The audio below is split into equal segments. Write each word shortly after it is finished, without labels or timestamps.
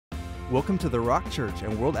Welcome to the Roth Church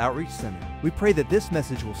and World Outreach Center. We pray that this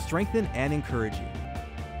message will strengthen and encourage you.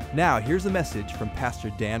 Now, here's a message from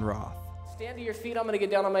Pastor Dan Roth. Stand to your feet. I'm going to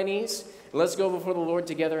get down on my knees. And let's go before the Lord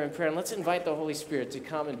together in prayer. And let's invite the Holy Spirit to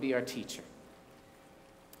come and be our teacher.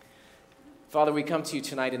 Father, we come to you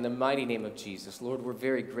tonight in the mighty name of Jesus. Lord, we're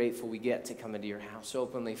very grateful we get to come into your house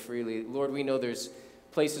openly, freely. Lord, we know there's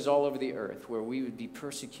places all over the earth where we would be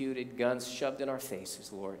persecuted, guns shoved in our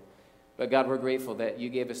faces, Lord. But God, we're grateful that you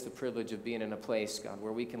gave us the privilege of being in a place, God,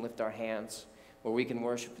 where we can lift our hands, where we can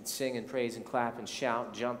worship and sing and praise and clap and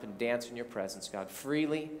shout, jump and dance in your presence, God,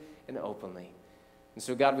 freely and openly. And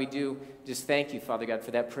so, God, we do just thank you, Father God,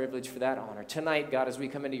 for that privilege, for that honor. Tonight, God, as we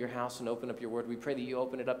come into your house and open up your word, we pray that you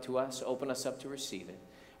open it up to us, open us up to receive it.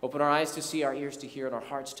 Open our eyes to see, our ears to hear, and our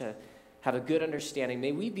hearts to have a good understanding.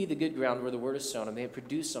 May we be the good ground where the word is sown, and may it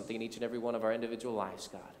produce something in each and every one of our individual lives,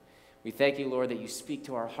 God. We thank you, Lord, that you speak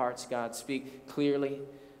to our hearts, God. Speak clearly.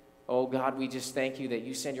 Oh, God, we just thank you that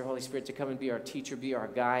you send your Holy Spirit to come and be our teacher, be our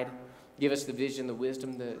guide. Give us the vision, the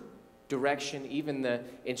wisdom, the direction, even the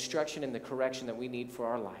instruction and the correction that we need for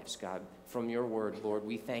our lives, God, from your word, Lord.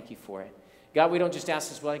 We thank you for it. God, we don't just ask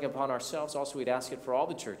this blessing upon ourselves. Also, we'd ask it for all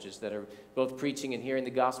the churches that are both preaching and hearing the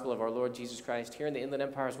gospel of our Lord Jesus Christ, here in the Inland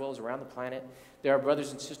Empire as well as around the planet. They're our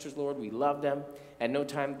brothers and sisters, Lord. We love them. At no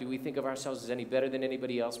time do we think of ourselves as any better than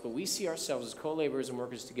anybody else, but we see ourselves as co-laborers and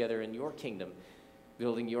workers together in your kingdom,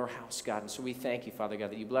 building your house, God. And so we thank you, Father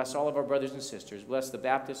God, that you bless all of our brothers and sisters. Bless the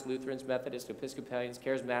Baptists, Lutherans, Methodists, Episcopalians,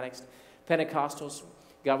 Charismatics, Pentecostals.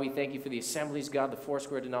 God, we thank you for the assemblies, God, the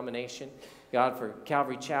Foursquare denomination. God, for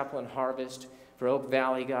Calvary Chapel and Harvest, for Oak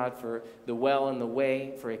Valley, God, for the Well and the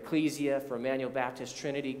Way, for Ecclesia, for Emmanuel Baptist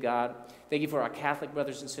Trinity, God. Thank you for our Catholic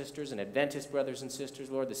brothers and sisters and Adventist brothers and sisters,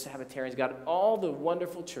 Lord, the Sabbatarians, God, all the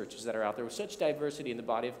wonderful churches that are out there with such diversity in the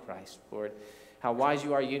body of Christ, Lord. How wise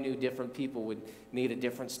you are, you knew different people would need a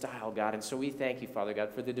different style, God. And so we thank you, Father God,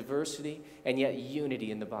 for the diversity and yet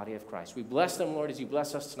unity in the body of Christ. We bless them, Lord, as you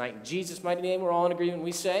bless us tonight. In Jesus' mighty name, we're all in agreement.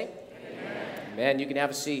 We say, amen. Amen. You can have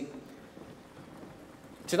a seat.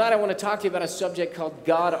 Tonight I want to talk to you about a subject called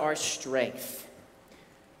God Our Strength.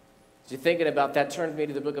 As you're thinking about that, turn with me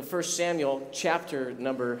to the book of 1 Samuel, chapter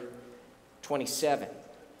number 27.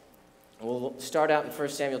 We'll start out in 1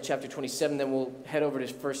 Samuel chapter 27, then we'll head over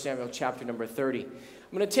to 1 Samuel chapter number 30.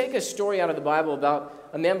 I'm going to take a story out of the Bible about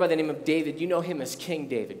a man by the name of David. You know him as King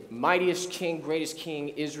David, mightiest king, greatest king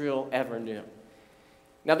Israel ever knew.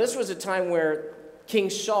 Now this was a time where King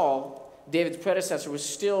Saul, David's predecessor, was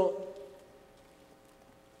still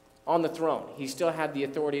on the throne. He still had the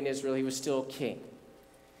authority in Israel. He was still king.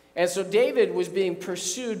 And so David was being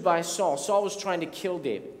pursued by Saul. Saul was trying to kill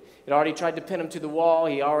David. He'd already tried to pin him to the wall.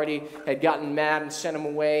 He already had gotten mad and sent him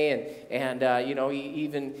away. And you know, he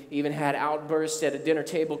even had outbursts at a dinner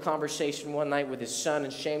table conversation one night with his son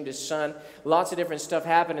and shamed his son. Lots of different stuff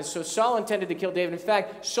happened. And so Saul intended to kill David. In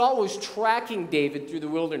fact, Saul was tracking David through the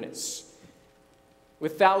wilderness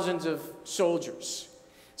with thousands of soldiers.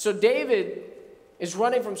 So David is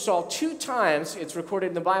running from Saul 2 times. It's recorded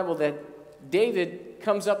in the Bible that David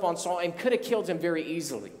comes up on Saul and could have killed him very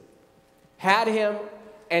easily. Had him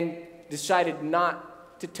and decided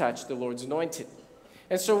not to touch the Lord's anointed.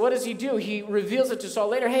 And so what does he do? He reveals it to Saul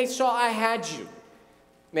later. Hey, Saul, I had you.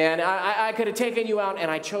 Man, I could have taken you out, and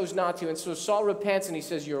I chose not to. And so Saul repents, and he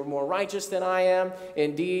says, you're more righteous than I am.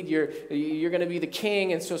 Indeed, you're going to be the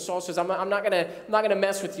king. And so Saul says, I'm not going to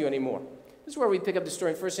mess with you anymore. This is where we pick up the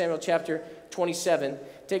story in 1 Samuel chapter 27.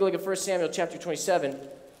 Take a look at 1 Samuel chapter 27.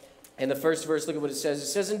 In the first verse, look at what it says. It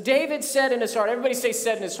says, and David said in his heart. Everybody say,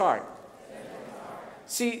 said in his heart.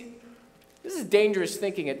 See, this is dangerous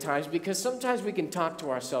thinking at times because sometimes we can talk to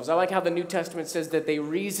ourselves. I like how the New Testament says that they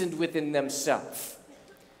reasoned within themselves.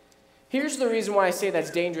 Here's the reason why I say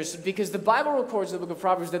that's dangerous. Because the Bible records in the book of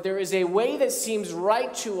Proverbs that there is a way that seems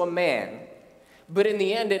right to a man, but in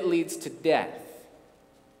the end it leads to death.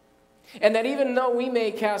 And that even though we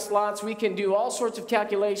may cast lots, we can do all sorts of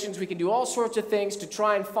calculations, we can do all sorts of things to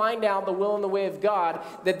try and find out the will and the way of God,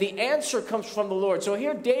 that the answer comes from the Lord. So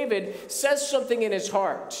here David says something in his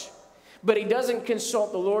heart, but he doesn't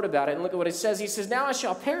consult the Lord about it. And look at what it says. He says, now I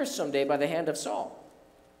shall perish someday by the hand of Saul.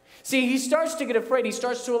 See, he starts to get afraid. He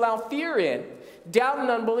starts to allow fear in, doubt and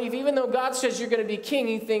unbelief. Even though God says you're going to be king,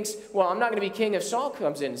 he thinks, well, I'm not going to be king if Saul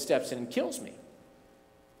comes in and steps in and kills me.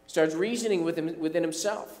 Starts reasoning within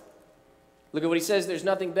himself. Look at what he says. There's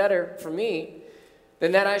nothing better for me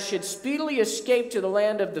than that I should speedily escape to the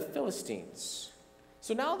land of the Philistines.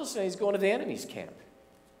 So now all of a sudden he's going to the enemy's camp.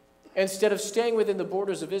 Instead of staying within the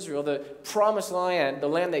borders of Israel, the promised land, the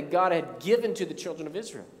land that God had given to the children of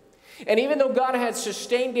Israel. And even though God had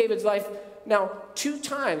sustained David's life Now, 2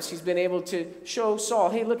 times he's been able to show Saul,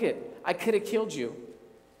 hey, look I could have killed you.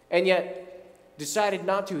 And yet decided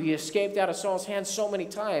not to. He escaped out of Saul's hands so many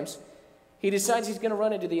times, he decides he's going to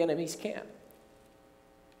run into the enemy's camp.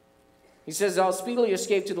 He says, I'll speedily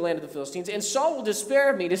escape to the land of the Philistines, and Saul will despair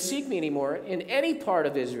of me to seek me anymore in any part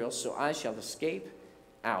of Israel, so I shall escape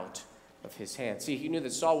out of his hand. See, he knew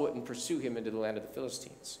that Saul wouldn't pursue him into the land of the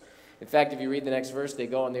Philistines. In fact, if you read the next verse, they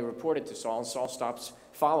go and they report it to Saul, and Saul stops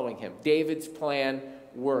following him. David's plan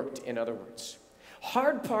worked, in other words.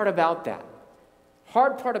 Hard part about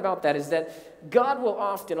that is that God will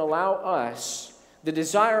often allow us the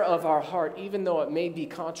desire of our heart, even though it may be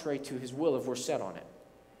contrary to his will if we're set on it.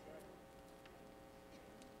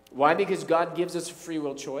 Why? Because God gives us a free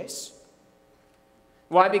will choice.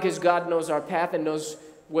 Why? Because God knows our path and knows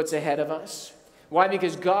what's ahead of us. Why?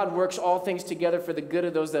 Because God works all things together for the good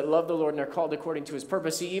of those that love the Lord and are called according to his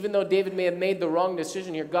purpose. See, even though David may have made the wrong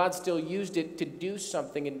decision here, God still used it to do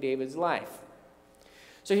something in David's life.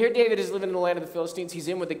 So here David is living in the land of the Philistines. He's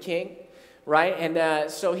in with the king, right?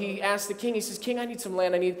 And so he asks the king, he says, King, I need some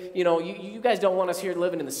land. I need, you guys don't want us here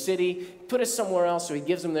living in the city. Put us somewhere else. So he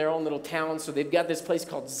gives them their own little town. So they've got this place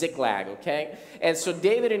called Ziklag, okay? And so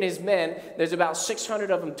David and his men, there's about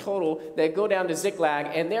 600 of them total that go down to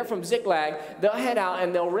Ziklag. And there from Ziklag, they'll head out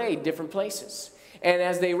and they'll raid different places. And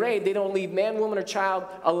as they raid, they don't leave man, woman, or child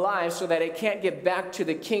alive so that it can't get back to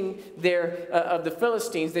the king there of the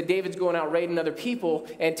Philistines, that David's going out raiding other people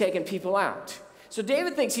and taking people out. So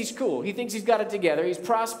David thinks he's cool. He thinks he's got it together. He's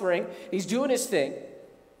prospering. He's doing his thing.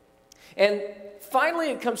 And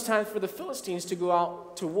finally, it comes time for the Philistines to go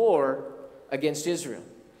out to war against Israel.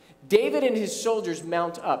 David and his soldiers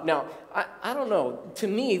mount up. Now, I don't know. To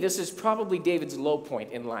me, this is probably David's low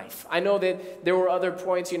point in life. I know that there were other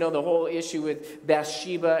points, the whole issue with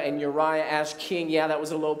Bathsheba and Uriah as king. Yeah, that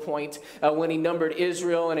was a low point. When he numbered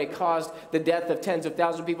Israel and it caused the death of tens of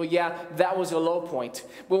thousands of people. Yeah, that was a low point.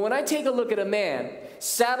 But when I take a look at a man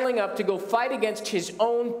saddling up to go fight against his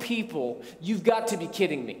own people, you've got to be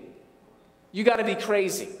kidding me. You got to be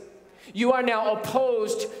crazy. You are now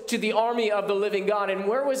opposed to the army of the living God. And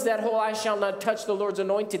where was that whole I shall not touch the Lord's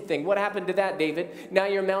anointed thing? What happened to that, David? Now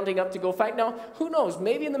you're mounting up to go fight. Now, who knows?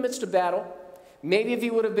 Maybe in the midst of battle, maybe if he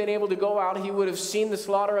would have been able to go out, he would have seen the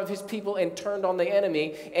slaughter of his people and turned on the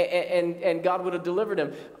enemy, and God would have delivered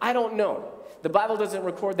him. I don't know. The Bible doesn't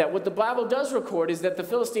record that. What the Bible does record is that the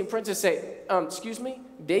Philistine princes say, excuse me,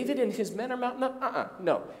 David and his men are mounting up?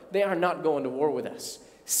 No, they are not going to war with us.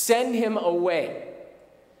 Send him away.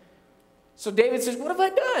 So David says, what have I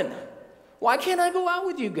done? Why can't I go out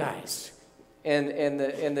with you guys? And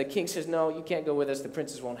the king says, no, you can't go with us. The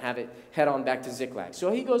princes won't have it. Head on back to Ziklag.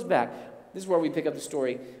 So he goes back. This is where we pick up the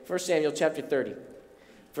story. 1 Samuel chapter 30.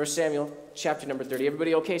 1 Samuel chapter number 30.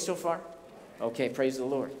 Everybody okay so far? Okay, praise the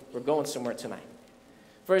Lord. We're going somewhere tonight.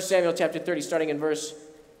 1 Samuel chapter 30, starting in verse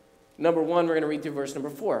number 1, we're going to read through verse number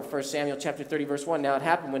 4. 1 Samuel chapter 30, verse 1. Now it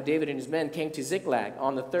happened when David and his men came to Ziklag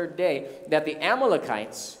on the 3rd day that the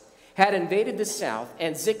Amalekites had invaded the south,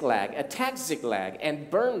 and Ziklag, attacked Ziklag, and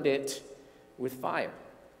burned it with fire.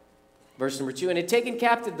 Verse number 2, and had taken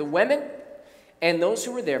captive the women and those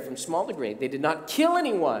who were there from small to great. They did not kill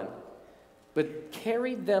anyone, but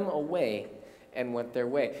carried them away and went their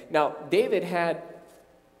way. Now, David had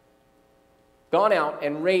gone out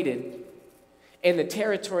and raided in the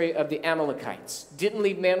territory of the Amalekites. Didn't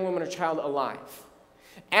leave man, woman, or child alive.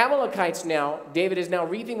 Amalekites now, David is now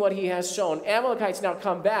reaping what he has sown. Amalekites now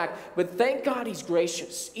come back, but thank God he's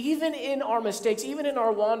gracious. Even in our mistakes, even in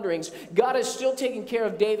our wanderings, God is still taking care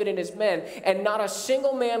of David and his men, and not a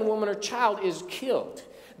single man, woman, or child is killed.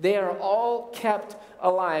 They are all kept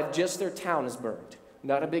alive, just their town is burned.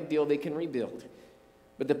 Not a big deal, they can rebuild.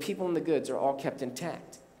 But the people and the goods are all kept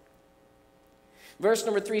intact. Verse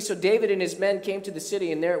number 3, so David and his men came to the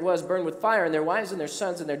city, and there it was, burned with fire, and their wives and their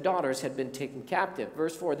sons and their daughters had been taken captive.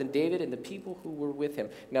 Verse 4, then David and the people who were with him.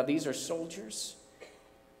 Now these are soldiers.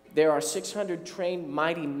 There are 600 trained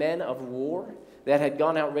mighty men of war that had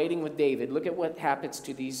gone out raiding with David. Look at what happens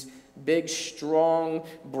to these big, strong,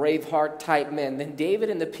 Braveheart type men. Then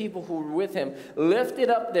David and the people who were with him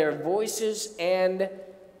lifted up their voices and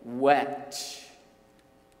wept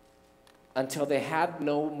until they had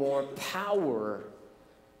no more power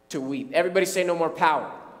to weep. Everybody say no more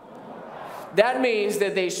power. That means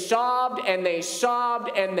that they sobbed and they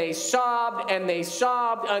sobbed and they sobbed and they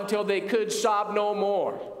sobbed until they could sob no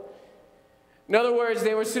more. In other words,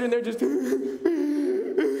 they were sitting there just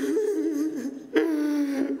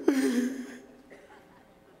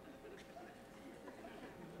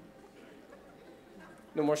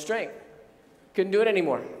no more strength. Couldn't do it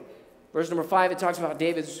anymore. Verse number 5, it talks about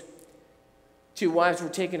David's 2 wives were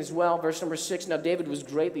taken as well. Verse number 6, now David was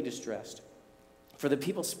greatly distressed, for the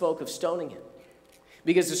people spoke of stoning him,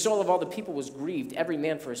 because the soul of all the people was grieved, every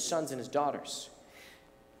man for his sons and his daughters.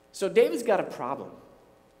 So David's got a problem.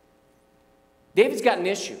 David's got an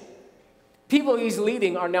issue. People he's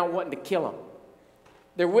leading are now wanting to kill him.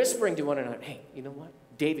 They're whispering to one another, hey, you know what?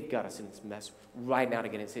 David got us in this mess right now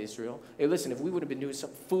against Israel. Hey, listen, if we would have been doing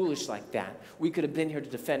something foolish like that, we could have been here to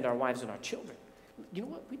defend our wives and our children. You know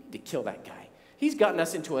what? We need to kill that guy. He's gotten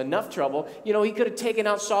us into enough trouble. You know, he could have taken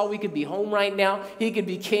out Saul. We could be home right now. He could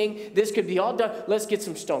be king. This could be all done. Let's get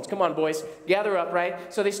some stones. Come on, boys. Gather up,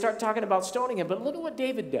 right? So they start talking about stoning him. But look at what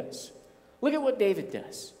David does. Look at what David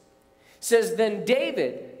does. It says, then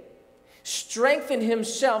David strengthened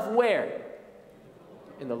himself where?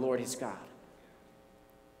 In the Lord his God.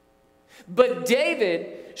 But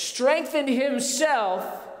David strengthened himself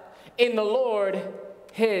in the Lord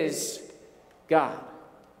his God.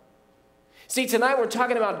 See, tonight we're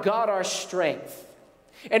talking about God, our strength.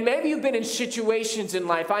 And maybe you've been in situations in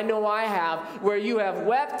life, I know I have, where you have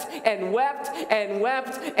wept and wept and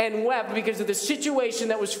wept and wept because of the situation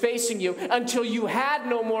that was facing you until you had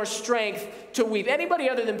no more strength to weep. Anybody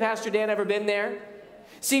other than Pastor Dan ever been there?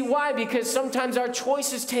 See, why? Because sometimes our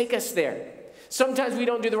choices take us there. Sometimes we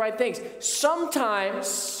don't do the right things.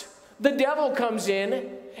 Sometimes the devil comes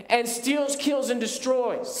in and steals, kills, and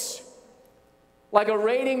destroys. Like a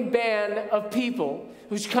raiding band of people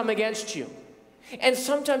who's come against you. And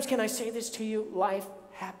sometimes, can I say this to you? Life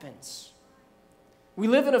happens. We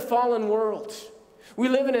live in a fallen world. We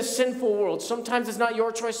live in a sinful world. Sometimes it's not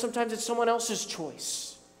your choice. Sometimes it's someone else's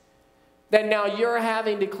choice. That now you're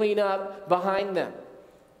having to clean up behind them.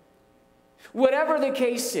 Whatever the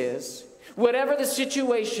case is, whatever the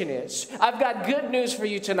situation is, I've got good news for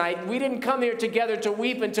you tonight. We didn't come here together to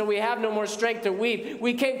weep until we have no more strength to weep.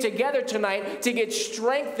 We came together tonight to get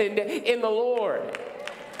strengthened in the Lord.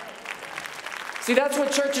 See, that's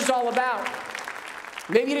what church is all about.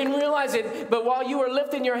 Maybe you didn't realize it, but while you were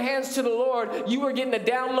lifting your hands to the Lord, you were getting a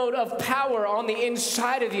download of power on the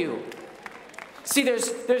inside of you. See, there's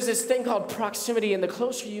this thing called proximity, and the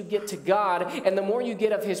closer you get to God and the more you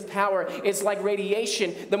get of his power, it's like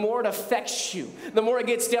radiation. The more it affects you, the more it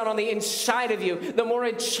gets down on the inside of you, the more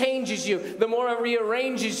it changes you, the more it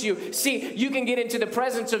rearranges you. See, you can get into the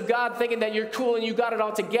presence of God thinking that you're cool and you got it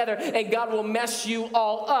all together, and God will mess you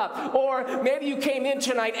all up. Or maybe you came in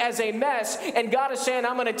tonight as a mess, and God is saying,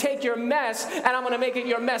 I'm going to take your mess and I'm going to make it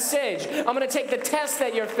your message. I'm going to take the test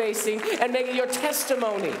that you're facing and make it your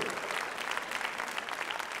testimony.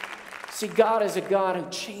 See, God is a God who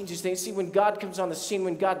changes things. See, when God comes on the scene,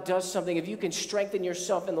 when God does something, if you can strengthen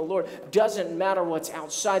yourself in the Lord, doesn't matter what's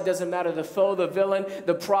outside, doesn't matter the foe, the villain,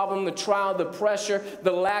 the problem, the trial, the pressure,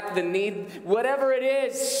 the lack, the need, whatever it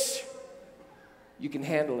is, you can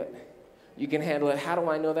handle it. You can handle it. How do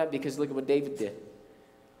I know that? Because look at what David did.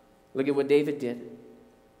 Look at what David did.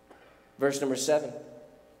 Verse number 7.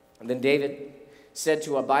 And then David said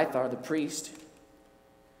to Abiathar, the priest,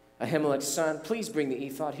 Ahimelech's son, please bring the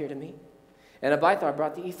ephod here to me. And Abiathar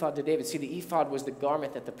brought the ephod to David. See, the ephod was the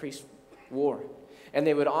garment that the priest wore. And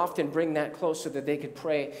they would often bring that close so that they could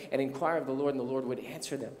pray and inquire of the Lord, and the Lord would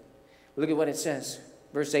answer them. Look at what it says.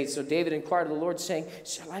 Verse 8, so David inquired of the Lord, saying,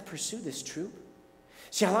 shall I pursue this troop?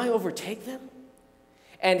 Shall I overtake them?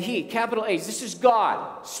 And he, capital H, this is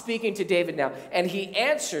God speaking to David now. And he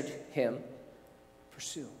answered him,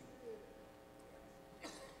 pursue.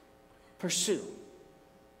 Pursue.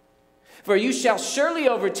 For you shall surely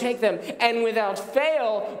overtake them, and without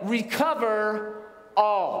fail recover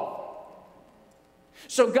all.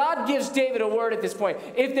 So God gives David a word at this point.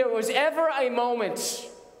 If there was ever a moment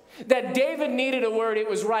that David needed a word, it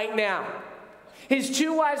was right now. His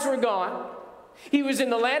 2 wives were gone. He was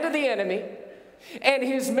in the land of the enemy. And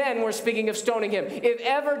his men were speaking of stoning him. If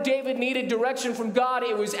ever David needed direction from God,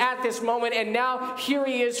 it was at this moment. And now here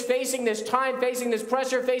he is facing this time, facing this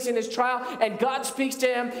pressure, facing this trial. And God speaks to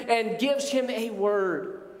him and gives him a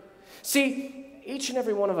word. See, each and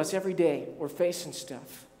every one of us, every day, we're facing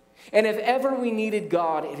stuff. And if ever we needed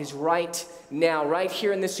God, it is right now, right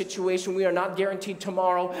here in this situation. We are not guaranteed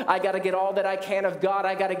tomorrow. I got to get all that I can of God.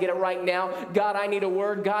 I got to get it right now. God, I need a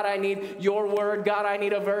word. God, I need your word. God, I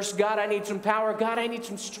need a verse. God, I need some power. God, I need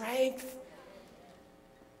some strength.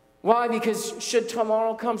 Why? Because should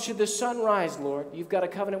tomorrow come, should the sun rise, Lord, you've got a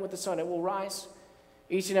covenant with the sun. It will rise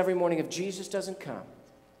each and every morning if Jesus doesn't come.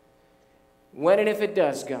 When and if it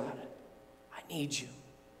does, God, I need you.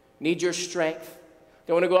 Need your strength.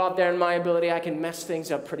 Don't want to go out there in my ability. I can mess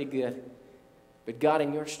things up pretty good. But God,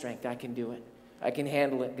 in your strength, I can do it. I can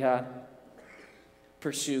handle it, God.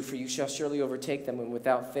 Pursue, for you shall surely overtake them, and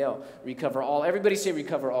without fail recover all. Everybody say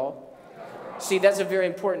recover all. See, that's a very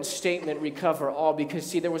important statement, recover all, because,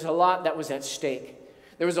 see, there was a lot that was at stake.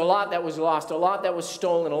 There was a lot that was lost, a lot that was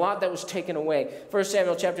stolen, a lot that was taken away. 1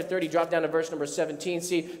 Samuel chapter 30, drop down to verse number 17.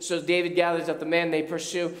 See, so David gathers up the men, they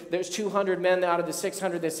pursue. There's 200 men out of the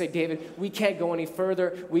 600 that say, David, we can't go any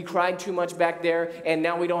further. We cried too much back there, and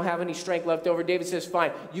now we don't have any strength left over. David says,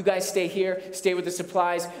 fine, you guys stay here, stay with the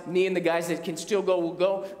supplies. Me and the guys that can still go will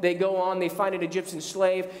go. They go on, they find an Egyptian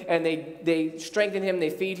slave, and they strengthen him,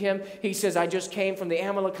 they feed him. He says, I just came from the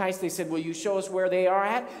Amalekites. They said, will you show us where they are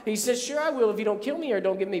at? He says, sure, I will if you don't kill me or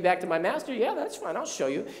don't give me back to my master. Yeah, that's fine. I'll show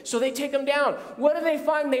you. So they take him down. What do they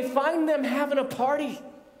find? They find them having a party.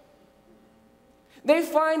 They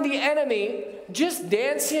find the enemy just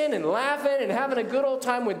dancing and laughing and having a good old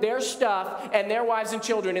time with their stuff and their wives and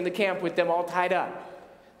children in the camp with them all tied up.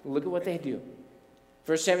 Look at what they do.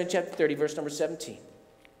 1 Samuel chapter 30, verse number 17.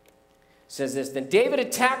 Says this, then David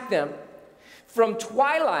attacked them from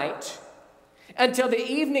twilight until the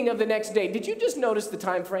evening of the next day. Did you just notice the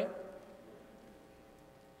time frame?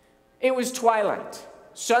 It was twilight.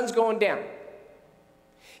 Sun's going down.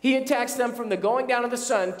 He attacks them from the going down of the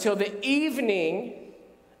sun till the evening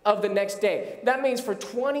of the next day. That means for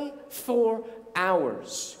 24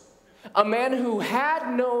 hours, a man who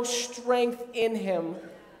had no strength in him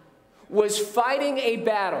was fighting a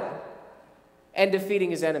battle and defeating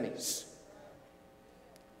his enemies.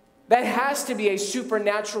 That has to be a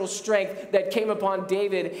supernatural strength that came upon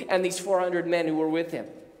David and these 400 men who were with him.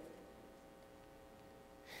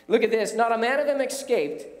 Look at this. Not a man of them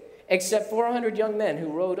escaped except 400 young men who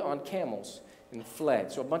rode on camels and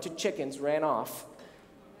fled. So a bunch of chickens ran off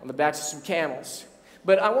on the backs of some camels.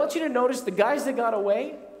 But I want you to notice the guys that got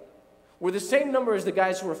away were the same number as the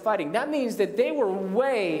guys who were fighting. That means that they were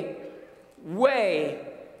way, way,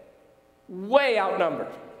 way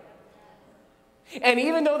outnumbered. And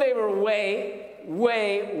even though they were way,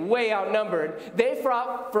 way, way outnumbered, they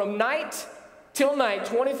fought from night till night,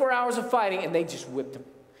 24 hours of fighting, and they just whipped them.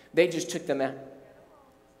 They just took them out.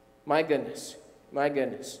 My goodness. My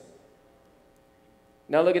goodness.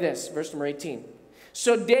 Now look at this, verse number 18.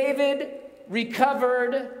 So David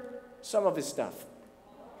recovered some of his stuff.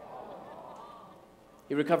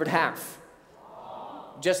 He recovered half.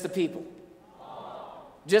 Just the people.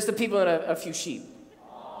 Just the people and a few sheep.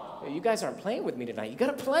 You guys aren't playing with me tonight. You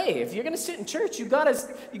got to play. If you're going to sit in church, you got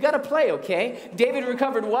to play, okay? David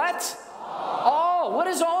recovered what? All. What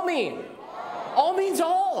does all mean? All means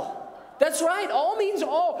all. That's right. All means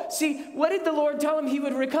all. See, what did the Lord tell him he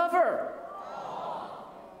would recover?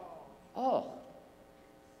 All.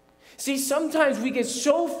 See, sometimes we get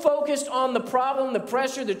so focused on the problem, the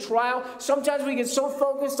pressure, the trial. Sometimes we get so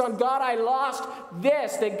focused on, God, I lost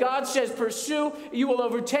this, that God says, pursue, you will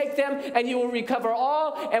overtake them, and you will recover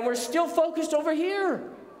all, and we're still focused over here.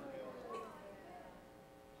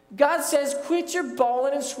 God says, quit your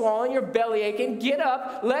bawling and swallowing, your belly aching, get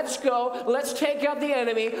up, let's go, let's take out the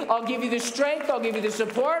enemy. I'll give you the strength, I'll give you the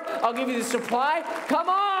support, I'll give you the supply. Come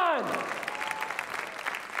on!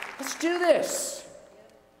 Let's do this.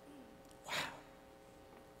 Wow.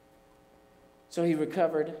 So he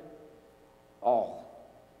recovered all.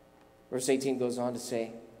 Verse 18 goes on to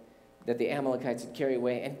say that the Amalekites had carried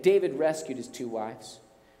away, and David rescued his 2 wives.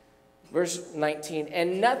 Verse 19,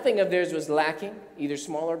 and nothing of theirs was lacking, either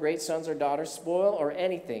small or great, sons or daughters, spoil or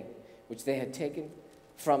anything which they had taken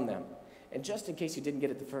from them. And just in case you didn't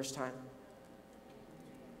get it the first time,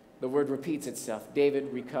 the word repeats itself.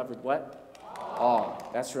 David recovered what? All.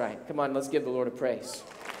 That's right. Come on, let's give the Lord a praise.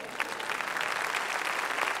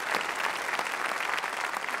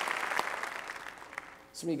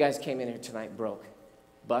 Some of you guys came in here tonight broke,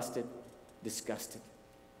 busted, disgusted.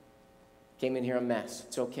 Came in here a mess.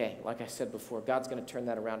 It's okay. Like I said before, God's going to turn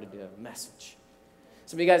that around into a message.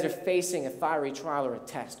 Some of you guys are facing a fiery trial or a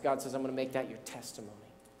test. God says, I'm going to make that your testimony.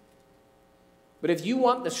 But if you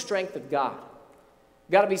want the strength of God,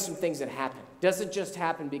 got to be some things that happen. Doesn't just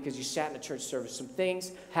happen because you sat in a church service. Some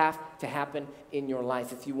things have to happen in your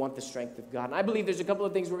life if you want the strength of God. And I believe there's a couple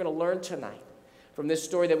of things we're going to learn tonight from this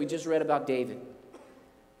story that we just read about David.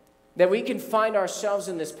 That we can find ourselves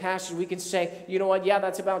in this passage. We can say, you know what, yeah,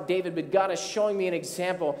 that's about David, but God is showing me an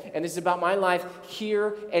example, and this is about my life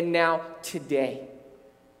here and now today.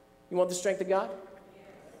 You want the strength of God?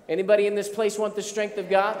 Anybody in this place want the strength of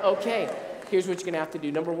God? Okay, here's what you're going to have to do.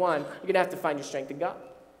 Number one, you're going to have to find your strength in God.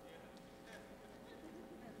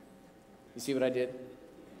 You see what I did?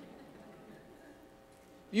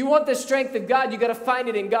 You want the strength of God, you got to find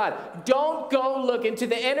it in God. Don't go look into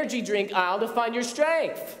the energy drink aisle to find your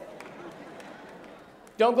strength.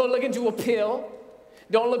 Don't go look into a pill.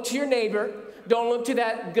 Don't look to your neighbor. Don't look to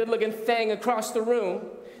that good-looking thing across the room.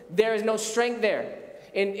 There is no strength there.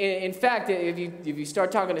 In fact, if you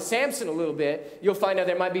start talking to Samson a little bit, you'll find out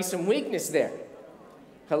there might be some weakness there.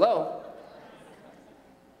 Hello?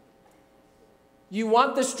 You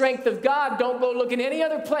want the strength of God, don't go look in any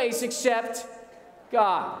other place except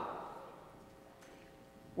God.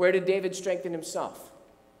 Where did David strengthen himself?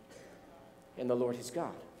 In the Lord his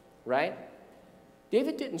God, right?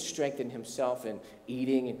 David didn't strengthen himself in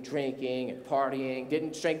eating and drinking and partying,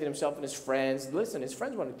 didn't strengthen himself in his friends. Listen, his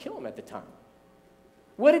friends wanted to kill him at the time.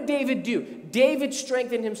 What did David do? David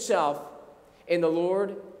strengthened himself in the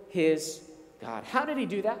Lord his God. How did he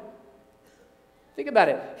do that? Think about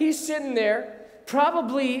it. He's sitting there,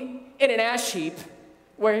 probably in an ash heap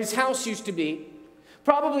where his house used to be,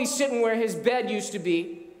 probably sitting where his bed used to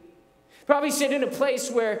be, probably sitting in a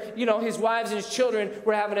place where, his wives and his children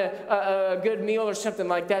were having a good meal or something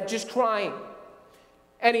like that, just crying.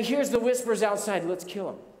 And he hears the whispers outside, let's kill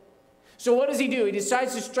him. So what does he do? He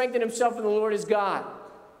decides to strengthen himself in the Lord his God.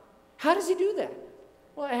 How does he do that?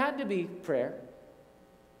 Well, it had to be prayer.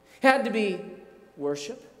 It had to be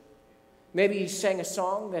worship. Maybe he sang a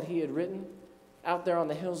song that he had written out there on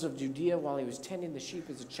the hills of Judea while he was tending the sheep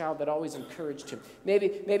as a child that always encouraged him.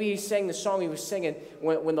 Maybe he sang the song he was singing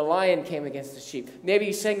when the lion came against the sheep. Maybe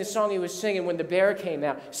he sang the song he was singing when the bear came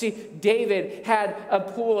out. See, David had a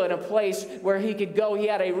pool and a place where he could go. He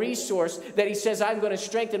had a resource that he says, I'm going to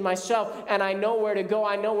strengthen myself, and I know where to go.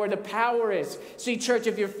 I know where the power is. See, church,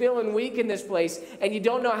 if you're feeling weak in this place and you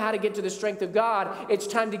don't know how to get to the strength of God, it's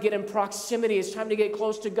time to get in proximity. It's time to get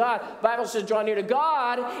close to God. The Bible says, draw near to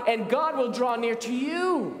God, and God will draw near to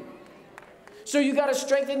you. So you got to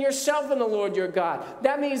strengthen yourself in the Lord your God.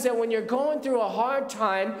 That means that when you're going through a hard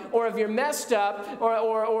time, or if you're messed up,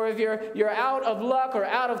 or if you're out of luck, or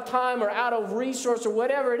out of time, or out of resource, or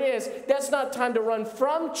whatever it is, that's not time to run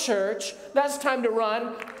from church. That's time to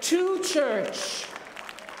run to church.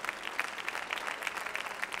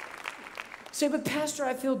 Say, but Pastor,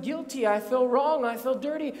 I feel guilty. I feel wrong. I feel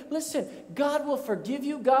dirty. Listen, God will forgive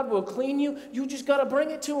you. God will clean you. You just got to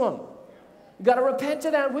bring it to him. You got to repent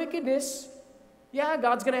of that wickedness. Yeah,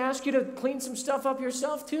 God's going to ask you to clean some stuff up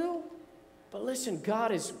yourself too. But listen,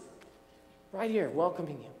 God is right here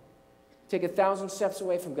welcoming you. Take 1,000 steps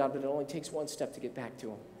away from God, but it only takes one step to get back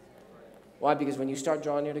to him. Why? Because when you start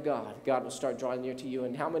drawing near to God, God will start drawing near to you.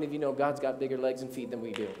 And how many of you know God's got bigger legs and feet than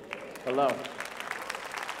we do? Hello.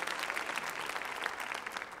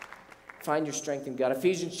 Find your strength in God.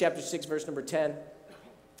 Ephesians chapter 6, verse number 10.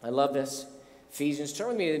 I love this. Ephesians, turn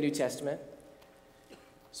with me to the New Testament.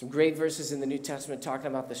 Some great verses in the New Testament talking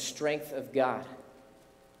about the strength of God.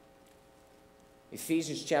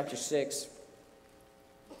 Ephesians chapter 6.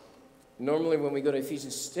 Normally when we go to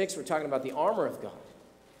Ephesians 6, we're talking about the armor of God.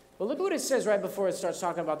 But look at what it says right before it starts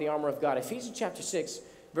talking about the armor of God. Ephesians chapter 6,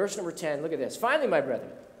 verse number 10. Look at this. Finally, my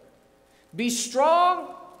brethren, be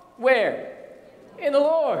strong, where? In the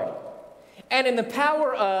Lord, and in the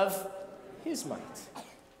power of his might.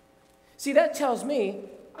 See, that tells me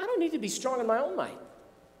I don't need to be strong in my own might.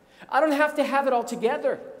 I don't have to have it all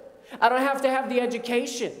together. I don't have to have the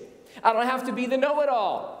education. I don't have to be the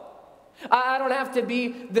know-it-all. I don't have to be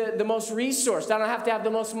the most resourced. I don't have to have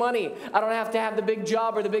the most money. I don't have to have the big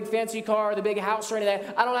job or the big fancy car or the big house or any of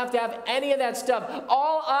that. I don't have to have any of that stuff.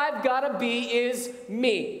 All I've got to be is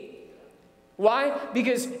me. Why?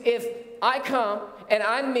 Because if I come and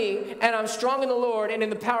I'm me and I'm strong in the Lord and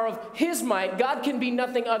in the power of his might, God can be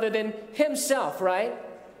nothing other than himself, right?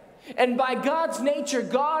 And by God's nature,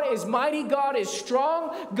 God is mighty, God is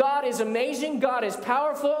strong, God is amazing, God is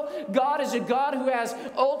powerful, God is a God who has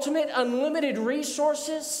ultimate, unlimited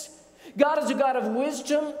resources. God is a God of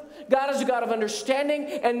wisdom, God is a God of understanding,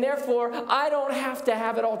 and therefore, I don't have to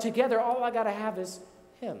have it all together. All I got to have is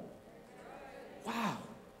him. Wow.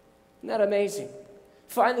 Isn't that amazing?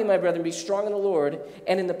 Finally, my brethren, be strong in the Lord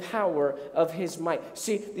and in the power of his might.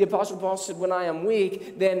 See, the Apostle Paul said, when I am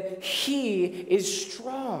weak, then he is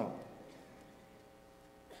strong.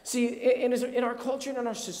 See, in our culture and in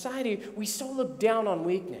our society, we so look down on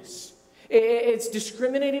weakness. It's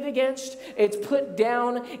discriminated against. It's put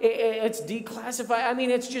down. It's declassified. I mean,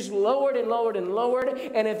 it's just lowered and lowered and lowered.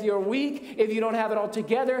 And if you're weak, if you don't have it all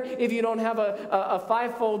together, if you don't have a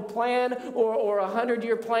five-fold plan or a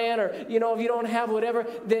 100-year plan, or, if you don't have whatever,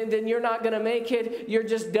 then you're not going to make it. You're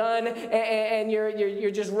just done, and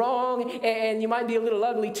you're just wrong, and you might be a little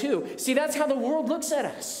ugly too. See, that's how the world looks at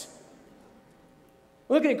us.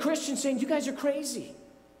 Look at Christians saying, you guys are crazy.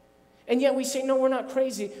 And yet we say, no, we're not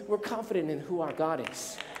crazy. We're confident in who our God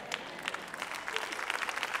is.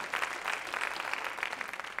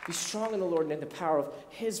 Be strong in the Lord and in the power of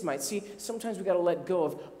his might. See, sometimes we got to let go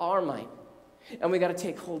of our might. And we got to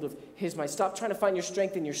take hold of his might. Stop trying to find your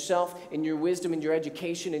strength in yourself, in your wisdom, in your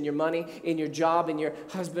education, in your money, in your job, in your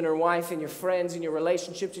husband or wife, in your friends, in your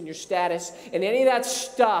relationships, in your status, and any of that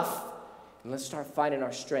stuff. And let's start finding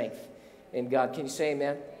our strength in God. Can you say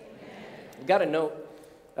amen? Amen. I got a note.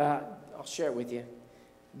 I'll share it with you.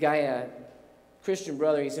 Guy, Christian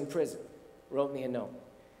brother, he's in prison. Wrote me a note.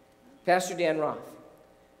 Pastor Dan Roth,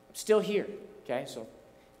 I'm still here. Okay, so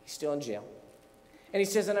he's still in jail. And he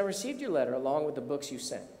says, and I received your letter along with the books you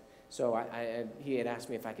sent. So he had asked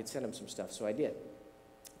me if I could send him some stuff, so I did.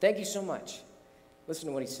 Thank you so much. Listen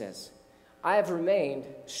to what he says. I have remained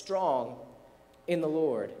strong in the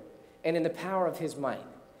Lord and in the power of his might.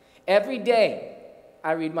 Every day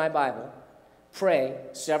I read my Bible, pray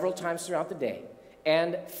several times throughout the day,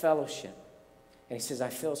 and fellowship. And he says, I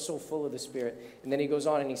feel so full of the Spirit. And then he goes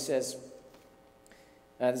on and he says,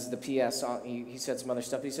 this is the P.S. He said some other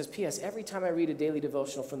stuff. He says, P.S. Every time I read a daily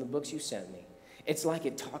devotional from the books you sent me, it's like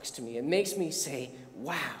it talks to me. It makes me say,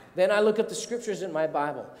 wow. Then I look up the scriptures in my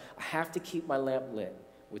Bible. I have to keep my lamp lit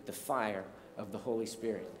with the fire of the Holy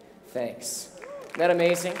Spirit. Thanks. Isn't that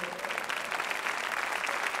amazing?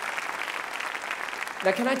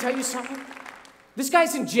 Now, can I tell you something? This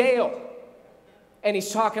guy's in jail, and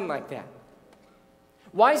he's talking like that.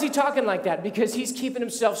 Why is he talking like that? Because he's keeping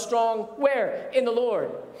himself strong where? In the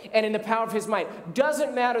Lord and in the power of his might.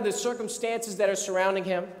 Doesn't matter the circumstances that are surrounding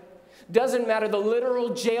him. Doesn't matter the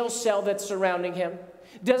literal jail cell that's surrounding him.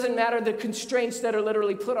 Doesn't matter the constraints that are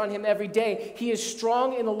literally put on him every day. He is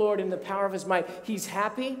strong in the Lord and the power of his might. He's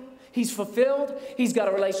happy. He's fulfilled. He's got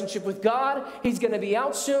a relationship with God. He's going to be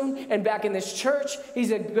out soon and back in this church.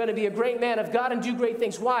 He's going to be a great man of God and do great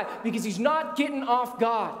things. Why? Because he's not getting off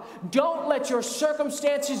God. Don't let your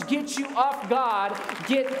circumstances get you off God.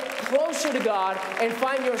 Get closer to God and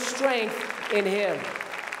find your strength in him.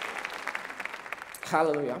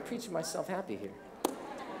 Hallelujah. I'm preaching myself happy here.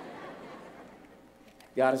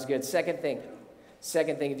 God is good. Second thing,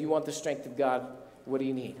 if you want the strength of God, what do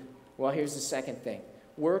you need? Well, here's the second thing.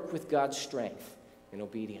 Work with God's strength in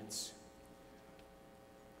obedience.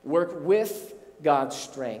 Work with God's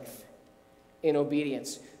strength in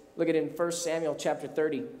obedience. Look at it in 1 Samuel chapter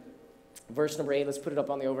 30, verse number 8. Let's put it up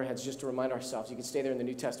on the overheads just to remind ourselves. You can stay there in the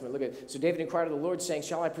New Testament. Look at it. So David inquired of the Lord, saying,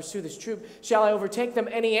 shall I pursue this troop? Shall I overtake them?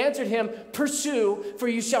 And he answered him, pursue, for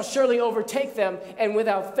you shall surely overtake them, and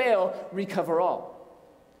without fail recover all.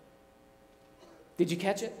 Did you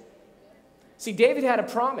catch it? See, David had a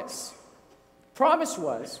promise. Promise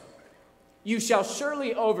was, you shall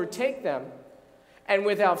surely overtake them, and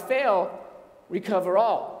without fail, recover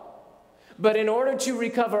all. But in order to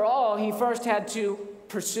recover all, he first had to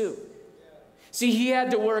pursue. See, he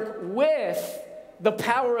had to work with the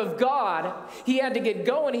power of God. He had to get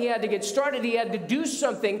going. He had to get started. He had to do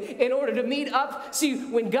something in order to meet up. See,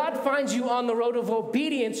 when God finds you on the road of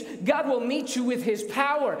obedience, God will meet you with his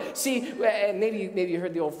power. See, and maybe you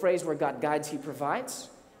heard the old phrase where God guides, he provides,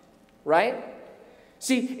 right?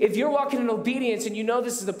 See, if you're walking in obedience and you know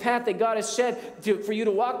this is the path that God has said for you to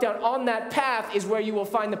walk down, on that path is where you will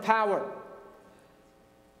find the power.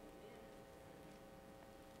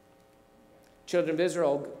 Children of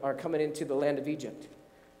Israel are coming into the land of Egypt.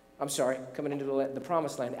 Coming into the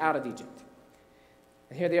promised land out of Egypt.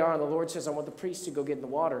 And here they are, and the Lord says, I want the priests to go get in the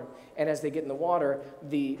water. And as they get in the water,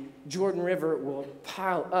 the Jordan River will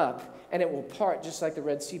pile up, and it will part just like the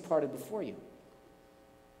Red Sea parted before you.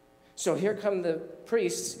 So here come the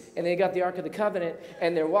priests, and they got the Ark of the Covenant,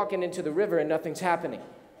 and they're walking into the river, and nothing's happening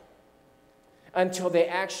until they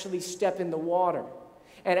actually step in the water.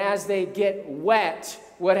 And as they get wet,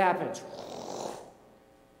 what happens?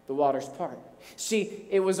 The waters part. See,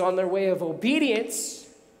 it was on their way of obedience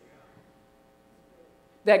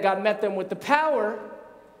that God met them with the power,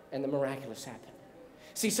 and the miraculous happened.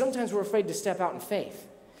 See, sometimes we're afraid to step out in faith.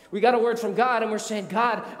 We got a word from God, and we're saying,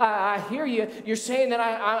 God, I hear you. You're saying that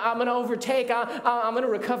I'm going to overtake. I'm going to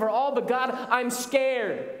recover all, but God, I'm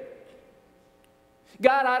scared.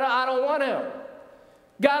 God, I don't want to.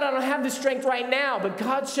 God, I don't have the strength right now. But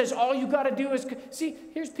God says all you got to do is, see,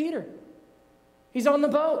 here's Peter. He's on the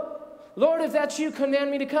boat. Lord, if that's you,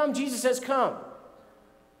 command me to come. Jesus says, come.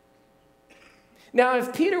 Now,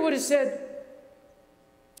 if Peter would have said,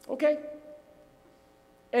 okay,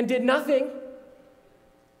 and did nothing,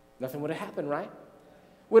 nothing would have happened, right?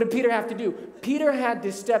 What did Peter have to do? Peter had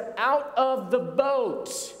to step out of the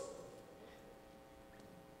boat.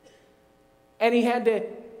 And he had to,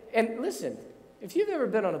 and listen, if you've ever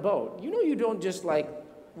been on a boat, you know you don't just like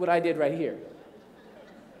what I did right here.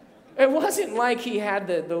 It wasn't like he had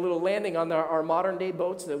the little landing on our modern day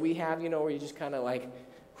boats that we have, you know, where you just kind of like,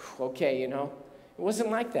 okay, you know. It wasn't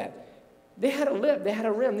like that. They had a lip, they had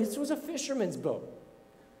a rim. This was a fisherman's boat.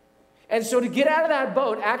 And so to get out of that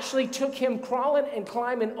boat actually took him crawling and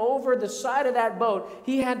climbing over the side of that boat.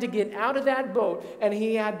 He had to get out of that boat, and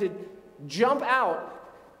he had to jump out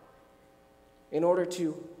in order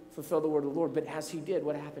to fulfill the word of the Lord. But as he did,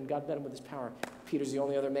 what happened? God met him with his power. Peter's the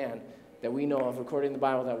only other man that we know of, according to the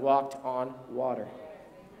Bible, that walked on water.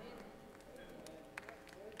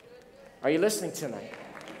 Are you listening tonight?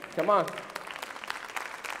 Come on.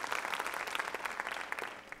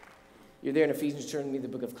 You're there in Ephesians, turn to me the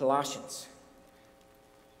book of Colossians.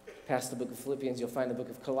 Past the book of Philippians, you'll find the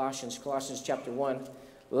book of Colossians. Colossians chapter 1.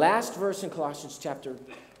 Last verse in Colossians chapter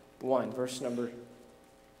 1, verse number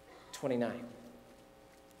 29.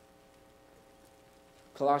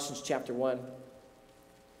 Colossians chapter 1,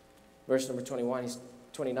 verse number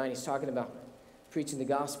 29, he's talking about preaching the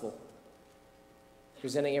gospel,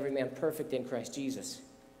 presenting every man perfect in Christ Jesus.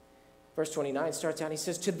 Verse 29 starts out, he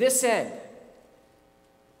says, to this end,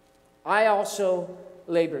 I also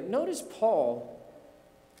labor. Notice Paul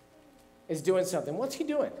is doing something. What's he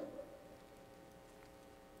doing?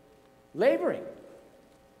 Laboring.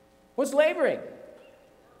 What's laboring?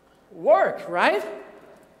 Work, right?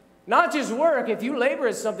 Not just work. If you labor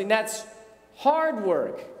at something, that's hard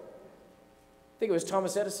work. I think it was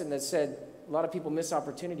Thomas Edison that said a lot of people miss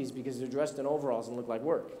opportunities because they're dressed in overalls and look like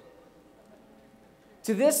work.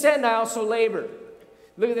 To this end, I also labor.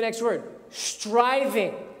 Look at the next word.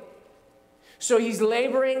 Striving. So he's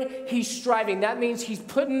laboring, he's striving. That means he's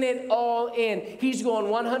putting it all in. He's going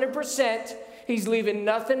 100%. He's leaving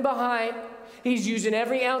nothing behind. He's using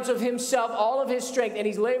every ounce of himself, all of his strength, and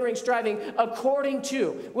he's laboring, striving according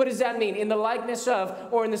to. What does that mean? In the likeness of,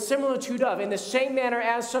 or in the similitude of, in the same manner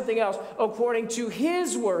as something else, according to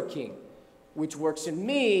his working, which works in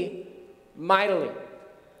me mightily.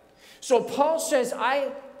 So Paul says,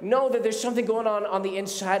 I know that there's something going on the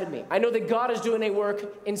inside of me. I know that God is doing a work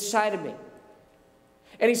inside of me.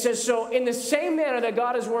 And he says, so in the same manner that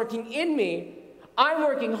God is working in me, I'm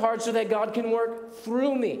working hard so that God can work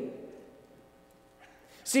through me.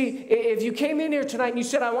 See, if you came in here tonight and you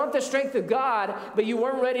said, I want the strength of God, but you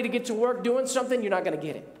weren't ready to get to work doing something, you're not going to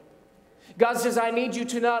get it. God says, I need you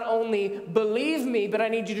to not only believe me, but I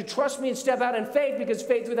need you to trust me and step out in faith, because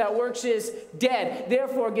faith without works is dead.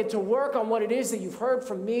 Therefore, get to work on what it is that you've heard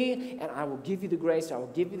from me, and I will give you the grace, I will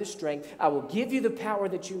give you the strength, I will give you the power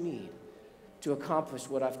that you need to accomplish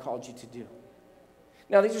what I've called you to do.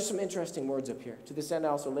 Now, these are some interesting words up here. To this end, I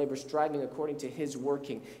also labor, striving according to his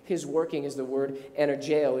working. His working is the word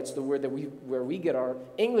energeo. It's the word that where we get our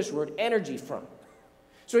English word energy from.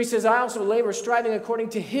 So he says, I also labor, striving according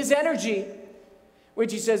to his energy,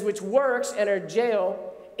 which he says, which works, energeo,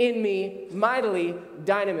 in me, mightily,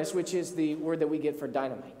 dynamis, which is the word that we get for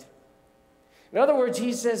dynamite. In other words,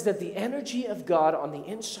 he says that the energy of God on the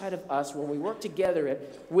inside of us, when we work together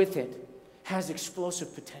with it, has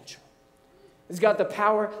explosive potential. It's got the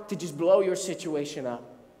power to just blow your situation up.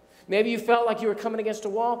 Maybe you felt like you were coming against a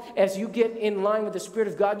wall. As you get in line with the Spirit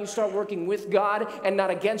of God, you start working with God and not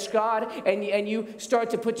against God, and you start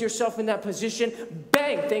to put yourself in that position,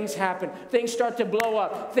 bang, things happen. Things start to blow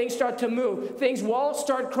up. Things start to move. Walls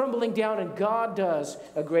start crumbling down, and God does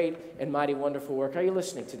a great and mighty, wonderful work. Are you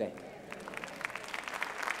listening today?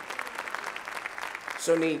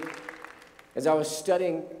 So neat. As I was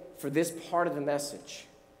studying for this part of the message,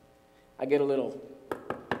 I get a little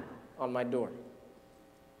on my door.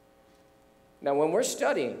 Now, when we're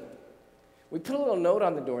studying, we put a little note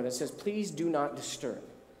on the door that says, please do not disturb.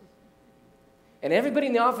 And everybody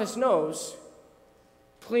in the office knows,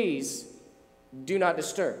 please do not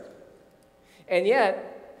disturb. And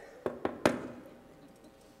yet,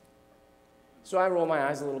 so I roll my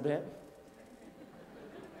eyes a little bit.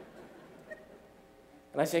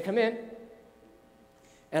 And I say, come in.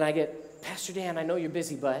 And I get, Pastor Dan, I know you're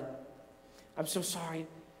busy, but I'm so sorry,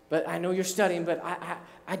 but I know you're studying, but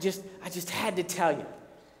I just had to tell you.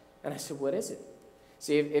 And I said, what is it?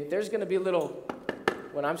 See, if there's going to be a little,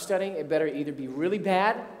 when I'm studying, it better either be really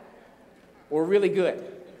bad or really good.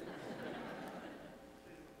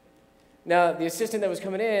 Now, the assistant that was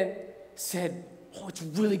coming in said, oh, it's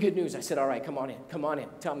really good news. I said, all right, come on in.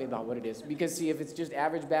 Tell me about what it is. Because, see, if it's just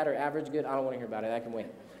average bad or average good, I don't want to hear about it. I can wait,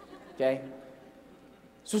 okay?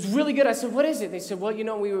 So it's really good. I said, what is it? They said, well, you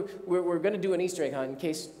know, we're going to do an Easter egg hunt in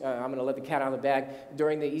case I'm going to let the cat out of the bag.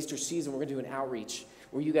 During the Easter season, we're going to do an outreach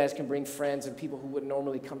where you guys can bring friends and people who wouldn't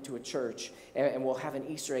normally come to a church, and we'll have an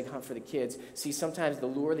Easter egg hunt for the kids. See, sometimes the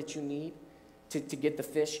lure that you need to get the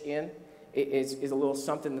fish in is a little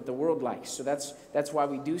something that the world likes. So that's why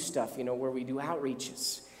we do stuff, you know, where we do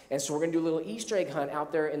outreaches. And so we're going to do a little Easter egg hunt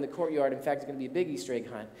out there in the courtyard. In fact, it's going to be a big Easter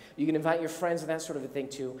egg hunt. You can invite your friends and that sort of a thing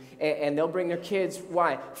too. And they'll bring their kids.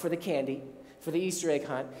 Why? For the candy, for the Easter egg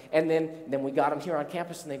hunt. And then we got them here on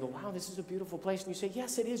campus, and they go, wow, this is a beautiful place. And you say,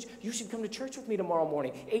 yes, it is. You should come to church with me tomorrow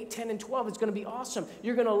morning, 8, 10, and 12. It's going to be awesome.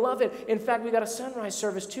 You're going to love it. In fact, we got a sunrise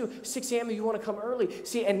service too, 6 a.m. if you want to come early.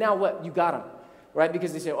 See, and now what? You got them. Right?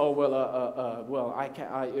 Because they say, oh, well, I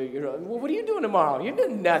can't, well, what are you doing tomorrow? You're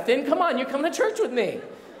doing nothing. Come on, you're coming to church with me.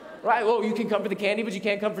 Right? Well, you can come for the candy, but you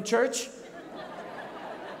can't come for church.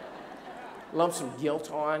 Lump some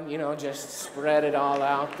guilt on, just spread it all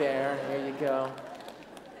out there. There you go.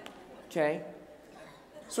 Okay?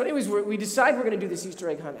 So anyways, we decide we're going to do this Easter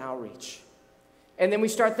egg hunt outreach. And then we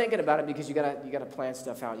start thinking about it because you gotta plan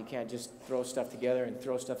stuff out. You can't just throw stuff together and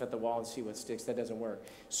throw stuff at the wall and see what sticks. That doesn't work.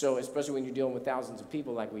 So especially when you're dealing with thousands of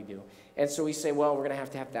people like we do. And so we say, well, we're going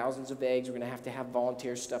to have thousands of eggs. We're going to have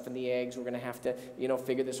volunteers stuffing the eggs. We're going to have to,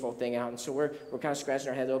 figure this whole thing out. And so we're kind of scratching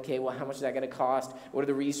our heads. Okay, well, how much is that going to cost? What are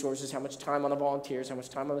the resources? How much time on the volunteers? How much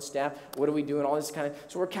time on the staff? What are we doing? All this kind of.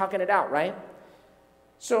 So we're calculating it out, right?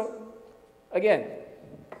 So again,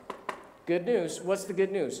 good news. What's the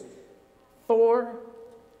good news?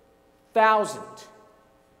 4,000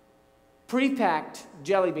 pre-packed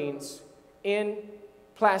jelly beans in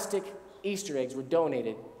plastic Easter eggs were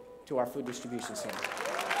donated to our food distribution center.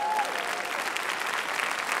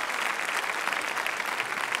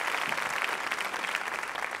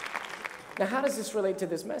 Now, how does this relate to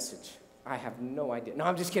this message? I have no idea. No,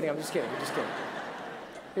 I'm just kidding.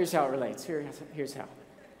 Here's how it relates. Here's how.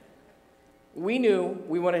 We knew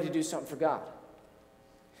we wanted to do something for God.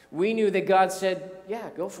 We knew that God said, yeah,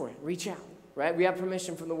 go for it. Reach out, right? We have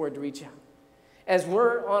permission from the Word to reach out. As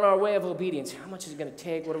we're on our way of obedience, how much is it going to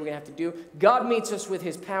take? What are we going to have to do? God meets us with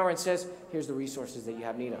His power and says, here's the resources that you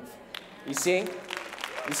have need of. You see?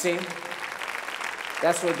 You see?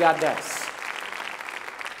 That's what God does.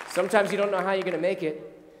 Sometimes you don't know how you're going to make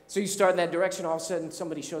it, so you start in that direction. All of a sudden,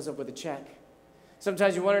 somebody shows up with a check.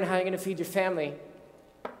 Sometimes you're wondering how you're going to feed your family.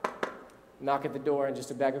 Knock at the door and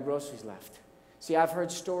just a bag of groceries left. See, I've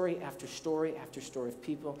heard story after story after story of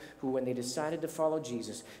people who, when they decided to follow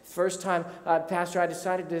Jesus, first time, Pastor, I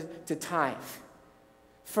decided to tithe.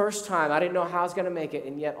 First time, I didn't know how I was going to make it,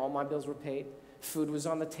 and yet all my bills were paid. Food was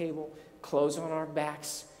on the table, clothes on our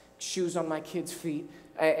backs, shoes on my kids' feet,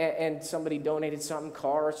 and somebody donated something,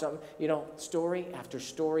 car or something. Story after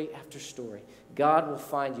story after story. God will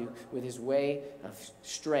find you with His way of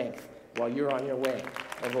strength while you're on your way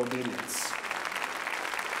of obedience.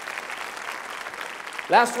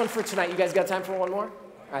 Last one for tonight. You guys got time for one more?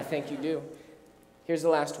 I think you do. Here's the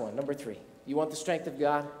last one, number 3. You want the strength of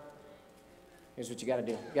God? Here's what you got to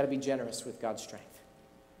do. You got to be generous with God's strength.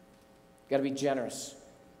 You got to be generous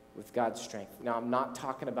with God's strength. Now, I'm not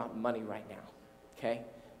talking about money right now, okay?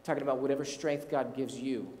 I'm talking about whatever strength God gives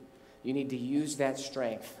you. You need to use that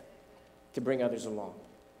strength to bring others along.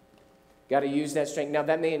 Got to use that strength. Now,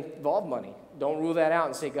 that may involve money. Don't rule that out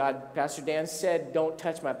and say, God, Pastor Dan said, don't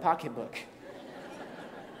touch my pocketbook.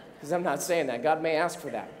 Because I'm not saying that. God may ask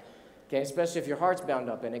for that, okay? Especially if your heart's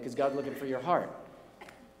bound up in it, because God's looking for your heart.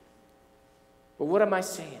 But what am I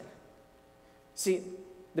saying? See,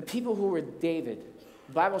 the people who were David,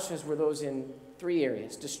 the Bible says were those in 3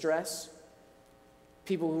 areas: distress,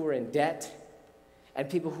 people who were in debt, and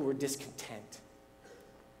people who were discontent.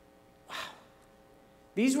 Wow.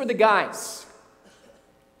 These were the guys.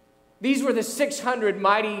 These were the 600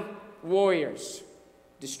 mighty warriors.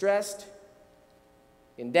 Distressed,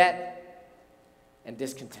 in debt, and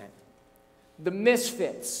discontent. The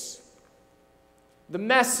misfits, the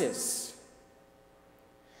messes,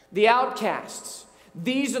 the outcasts.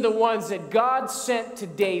 These are the ones that God sent to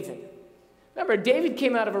David. Remember, David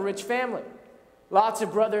came out of a rich family. Lots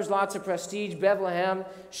of brothers, lots of prestige. Bethlehem,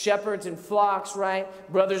 shepherds and flocks, right?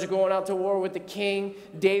 Brothers are going out to war with the king.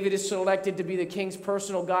 David is selected to be the king's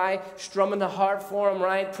personal guy, strumming the harp for him,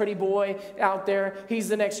 right? Pretty boy out there. He's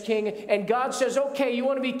the next king. And God says, okay, you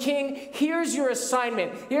want to be king? Here's your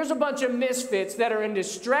assignment. Here's a bunch of misfits that are in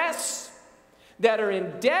distress, that are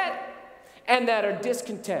in debt, and that are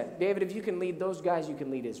discontent. David, if you can lead those guys, you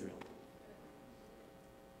can lead Israel.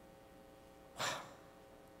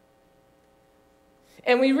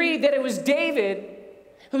 And we read that it was David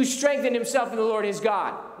who strengthened himself in the Lord his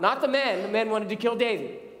God. Not the men. The men wanted to kill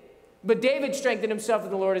David. But David strengthened himself in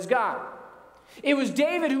the Lord his God. It was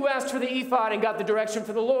David who asked for the ephod and got the direction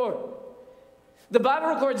for the Lord. The Bible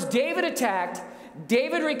records David attacked,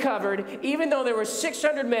 David recovered, even though there were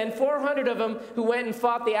 600 men, 400 of them who went and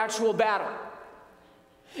fought the actual battle.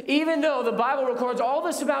 Even though the Bible records all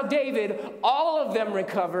this about David, all of them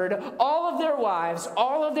recovered, all of their wives,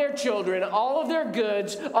 all of their children, all of their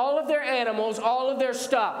goods, all of their animals, all of their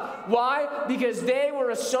stuff. Why? Because they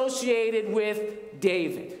were associated with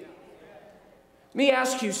David. Let me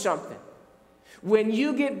ask you something. When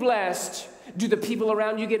you get blessed, do the people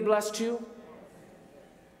around you get blessed too?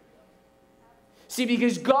 See,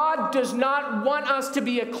 because God does not want us to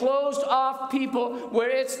be a closed-off people where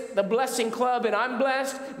it's the blessing club and I'm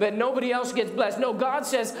blessed, but nobody else gets blessed. No, God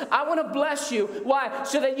says, I want to bless you. Why?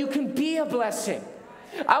 So that you can be a blessing.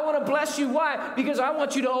 I want to bless you. Why? Because I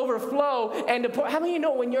want you to overflow and to pour. How many of you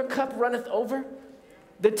know when your cup runneth over,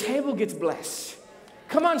 the table gets blessed?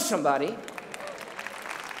 Come on, somebody.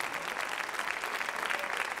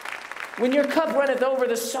 When your cup runneth over,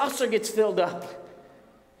 the saucer gets filled up.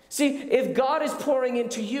 See, if God is pouring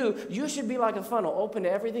into you, you should be like a funnel, open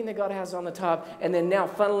to everything that God has on the top, and then now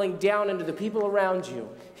funneling down into the people around you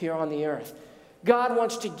here on the earth. God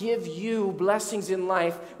wants to give you blessings in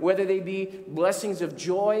life, whether they be blessings of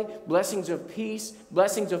joy, blessings of peace,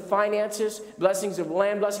 blessings of finances, blessings of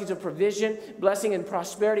land, blessings of provision, blessing in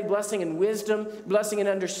prosperity, blessing in wisdom, blessing in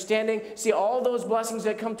understanding. See, all those blessings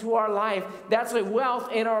that come to our life, that's a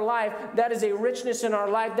wealth in our life. That is a richness in our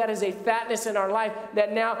life. That is a fatness in our life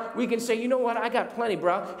that now we can say, you know what, I got plenty,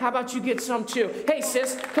 bro. How about you get some too? Hey,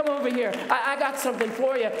 sis, come over here. I got something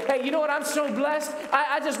for you. Hey, you know what, I'm so blessed.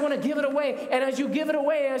 I just want to give it away. And as you give it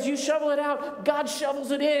away, as you shovel it out, God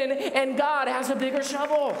shovels it in, and God has a bigger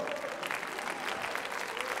shovel.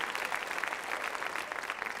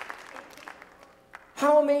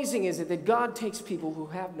 How amazing is it that God takes people who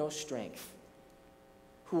have no strength,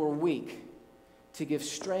 who are weak, to give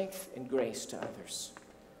strength and grace to others.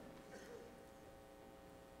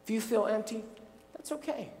 If you feel empty, that's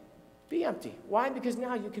okay. Be empty. Why? Because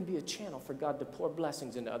now you can be a channel for God to pour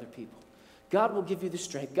blessings into other people. God will give you the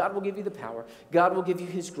strength. God will give you the power. God will give you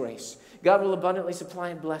His grace. God will abundantly supply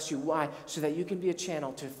and bless you. Why? So that you can be a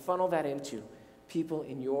channel to funnel that into people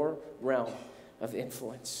in your realm of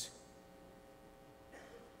influence.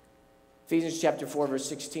 Ephesians chapter 4, verse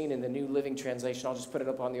 16 in the New Living Translation. I'll just put it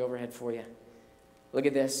up on the overhead for you. Look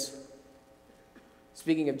at this.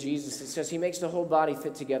 Speaking of Jesus, it says, He makes the whole body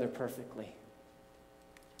fit together perfectly.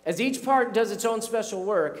 As each part does its own special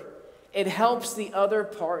work, it helps the other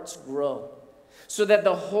parts grow, so that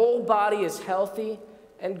the whole body is healthy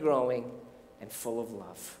and growing and full of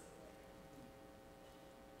love.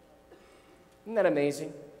 Isn't that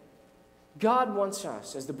amazing? God wants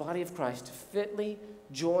us, as the body of Christ, to fitly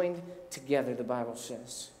joined together, the Bible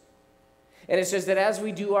says. And it says that as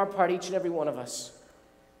we do our part, each and every one of us,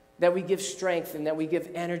 that we give strength and that we give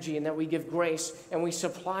energy and that we give grace and we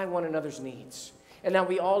supply one another's needs. And now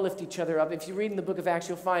we all lift each other up. If you read in the book of Acts,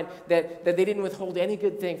 you'll find that they didn't withhold any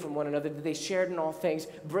good thing from one another, that they shared in all things,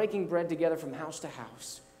 breaking bread together from house to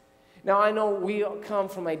house. Now, I know we come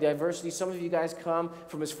from a diversity. Some of you guys come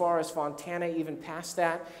from as far as Fontana, even past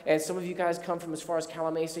that. And some of you guys come from as far as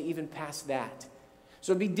Calamasa, even past that.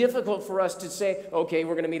 So it'd be difficult for us to say, okay,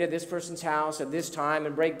 we're going to meet at this person's house at this time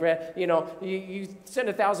and break bread. You know, you send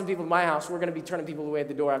 1,000 people to my house, we're going to be turning people away at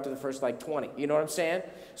the door after the first, 20. You know what I'm saying?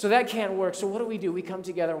 So that can't work. So what do? We come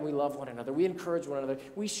together and we love one another. We encourage one another.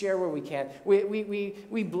 We share where we can.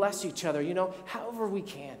 We bless each other, however we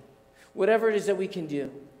can. Whatever it is that we can do.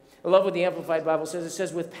 I love what the Amplified Bible says. It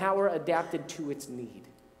says, with power adapted to its need.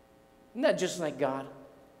 Isn't that just like God?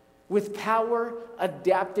 With power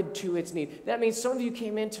adapted to its need. That means some of you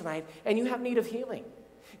came in tonight and you have need of healing.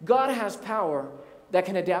 God has power that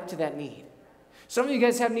can adapt to that need. Some of you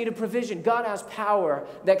guys have need of provision. God has power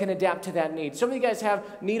that can adapt to that need. Some of you guys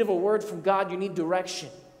have need of a word from God. You need direction.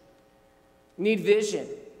 You need vision.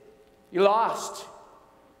 You're lost,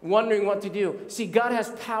 wondering what to do. See, God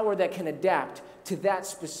has power that can adapt to that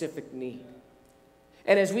specific need.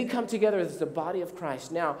 And as we come together as the body of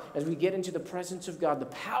Christ, now, as we get into the presence of God, the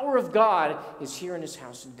power of God is here in His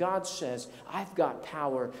house. And God says, I've got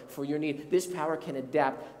power for your need. This power can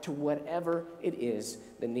adapt to whatever it is,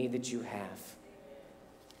 the need that you have.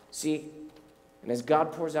 See, and as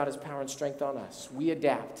God pours out His power and strength on us, we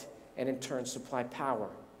adapt and in turn supply power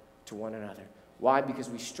to one another. Why? Because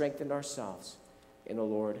we strengthened ourselves in the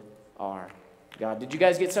Lord our God. Did you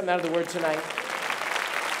guys get something out of the Word tonight?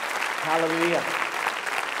 Hallelujah.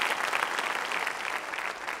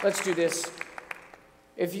 Let's do this.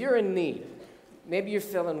 If you're in need, maybe you're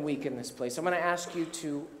feeling weak in this place, I'm going to ask you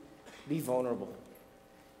to be vulnerable.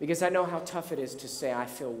 Because I know how tough it is to say, I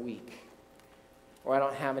feel weak, or I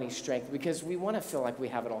don't have any strength, because we want to feel like we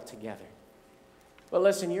have it all together. But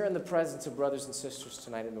listen, you're in the presence of brothers and sisters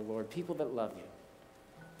tonight in the Lord, people that love you,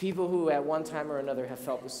 people who at one time or another have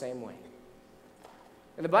felt the same way.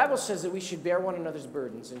 And the Bible says that we should bear one another's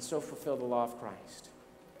burdens and so fulfill the law of Christ.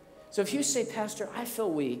 So if you say, Pastor, I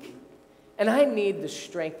feel weak, and I need the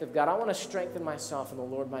strength of God. I want to strengthen myself in the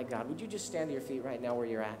Lord my God. Would you just stand to your feet right now where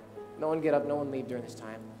you're at? No one get up, no one leave during this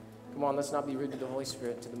time. Come on, let's not be rude to the Holy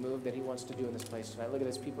Spirit, to the move that he wants to do in this place tonight. Look at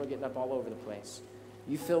this, people are getting up all over the place.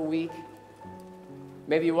 You feel weak?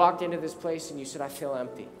 Maybe you walked into this place and you said, I feel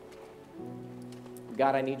empty.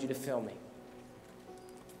 God, I need you to fill me.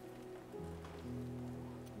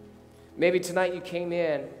 Maybe tonight you came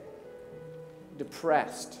in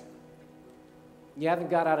depressed. You haven't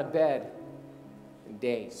got out of bed in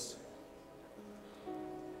days.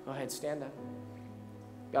 Go ahead, stand up.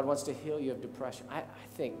 God wants to heal you of depression. I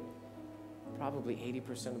think probably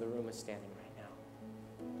 80% of the room is standing right now.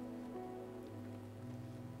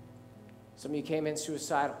 Some of you came in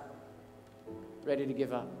suicidal, ready to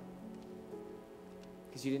give up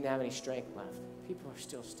because you didn't have any strength left. People are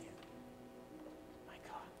still standing. My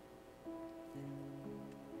God.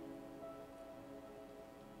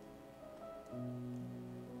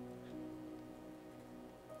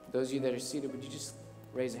 Those of you that are seated, would you just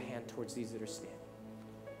raise a hand towards these that are standing?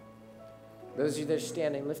 Those of you that are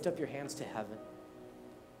standing, lift up your hands to heaven.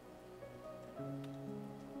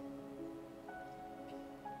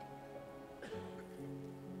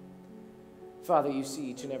 Father, you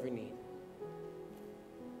see each and every need.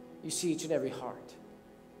 You see each and every heart.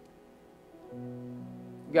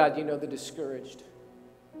 God, you know the discouraged,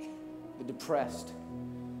 the depressed,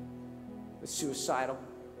 the suicidal.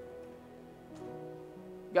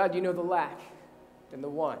 God, you know the lack and the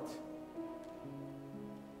want.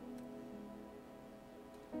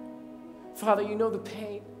 Father, you know the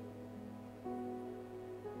pain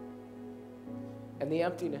and the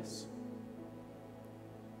emptiness.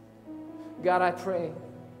 God, I pray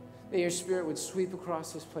that your Spirit would sweep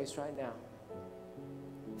across this place right now.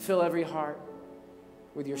 Fill every heart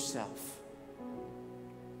with yourself.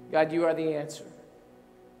 God, you are the answer.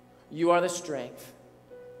 You are the strength.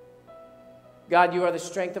 God, you are the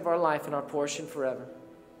strength of our life and our portion forever.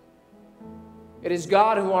 It is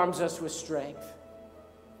God who arms us with strength.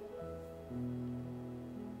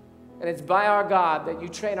 And it's by our God that you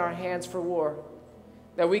train our hands for war,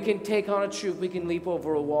 that we can take on a troop, we can leap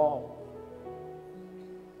over a wall.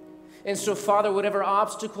 And so, Father, whatever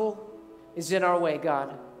obstacle is in our way,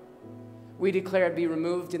 God, we declare it be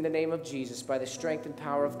removed in the name of Jesus by the strength and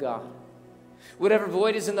power of God. Whatever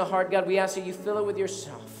void is in the heart, God, we ask that you fill it with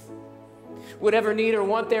yourself. Whatever need or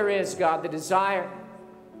want there is, God, the desire,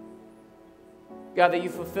 God, that you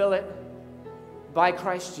fulfill it by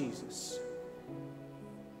Christ Jesus.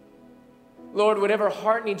 Lord, whatever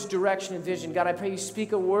heart needs direction and vision, God, I pray you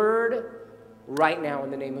speak a word right now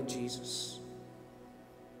in the name of Jesus.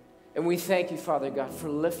 And we thank you, Father God, for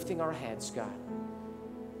lifting our heads, God.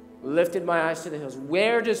 Lifted my eyes to the hills.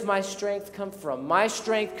 Where does my strength come from? My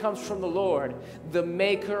strength comes from the Lord, the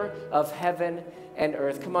maker of heaven and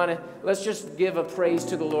earth. Come on, let's just give a praise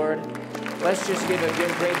to the Lord. Let's just give a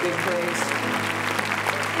great big praise.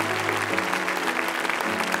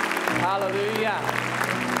 Hallelujah.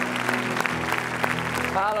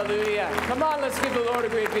 Hallelujah. Come on, let's give the Lord a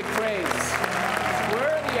great big praise. He's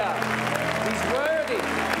worthy of. He's worthy.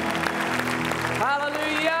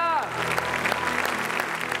 Hallelujah.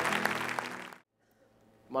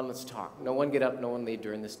 Come on, let's talk. No one get up, no one leave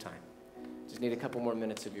during this time. Just need a couple more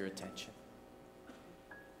minutes of your attention.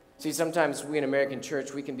 See, sometimes we in American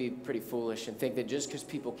church, we can be pretty foolish and think that just because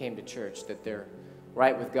people came to church that they're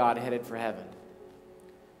right with God, headed for heaven.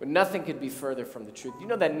 But nothing could be further from the truth. You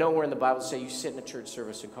know that nowhere in the Bible says you sit in a church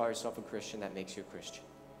service and call yourself a Christian, that makes you a Christian.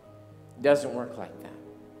 It doesn't work like that.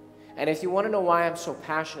 And if you want to know why I'm so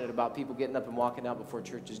passionate about people getting up and walking out before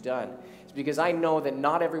church is done, it's because I know that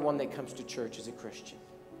not everyone that comes to church is a Christian.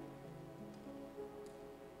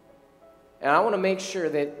 And I want to make sure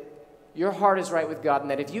that your heart is right with God and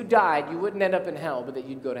that if you died, you wouldn't end up in hell, but that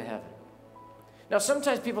you'd go to heaven. Now,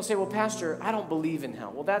 sometimes people say, well, Pastor, I don't believe in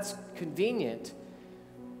hell. Well, that's convenient,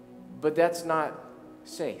 but that's not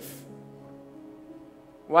safe.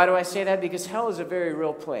 Why do I say that? Because hell is a very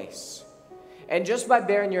real place. And just by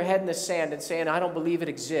burying your head in the sand and saying, I don't believe it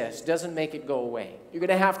exists, doesn't make it go away. You're going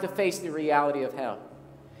to have to face the reality of hell.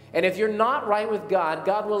 And if you're not right with God,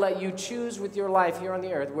 God will let you choose with your life here on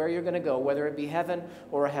the earth where you're going to go, whether it be heaven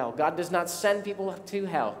or hell. God does not send people to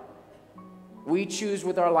hell. We choose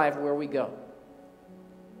with our life where we go.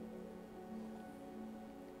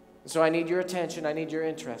 So I need your attention, I need your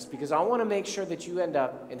interest, because I want to make sure that you end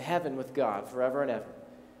up in heaven with God forever and ever,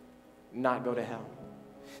 not go to hell.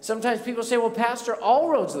 Sometimes people say, well, Pastor, all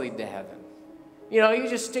roads lead to heaven. You know, you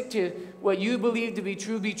just stick to what you believe to be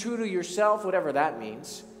true to yourself, whatever that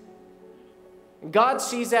means. And God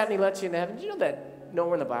sees that and he lets you into heaven. Did you know that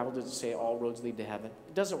nowhere in the Bible does it say all roads lead to heaven?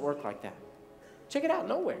 It doesn't work like that. Check it out,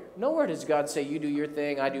 nowhere. Nowhere does God say you do your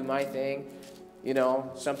thing, I do my thing. You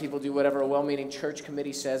know, some people do whatever a well-meaning church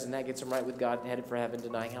committee says and that gets them right with God and headed for heaven,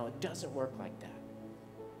 denying hell. It doesn't work like that.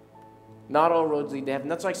 Not all roads lead to heaven.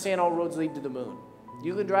 That's like saying all roads lead to the moon.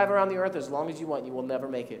 You can drive around the earth as long as you want. You will never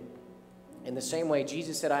make it. In the same way,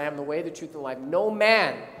 Jesus said, I am the way, the truth, and the life. No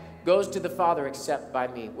man goes to the Father except by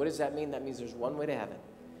me. What does that mean? That means there's one way to heaven.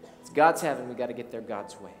 It's God's heaven. We've got to get there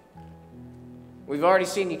God's way. We've already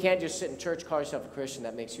seen you can't just sit in church, call yourself a Christian.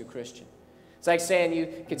 That makes you a Christian. It's like saying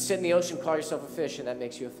you can sit in the ocean, call yourself a fish, and that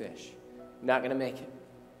makes you a fish. You're not going to make it.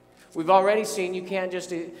 We've already seen you can't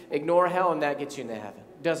just ignore hell, and that gets you into heaven.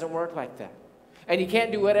 It doesn't work like that. And you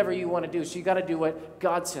can't do whatever you want to do, so you got to do what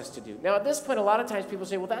God says to do. Now, at this point, a lot of times people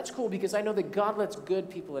say, well, that's cool because I know that God lets good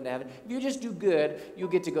people into heaven. If you just do good, you'll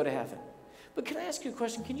get to go to heaven. But can I ask you a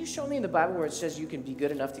question? Can you show me in the Bible where it says you can be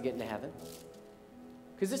good enough to get into heaven?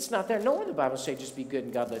 Because it's not there. Nowhere in the Bible says just be good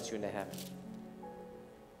and God lets you into heaven.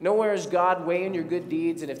 Nowhere is God weighing your good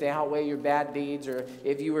deeds, and if they outweigh your bad deeds, or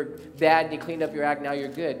if you were bad and you cleaned up your act, now you're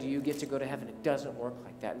good. Do you get to go to heaven? It doesn't work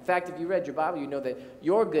like that. In fact, if you read your Bible, you know that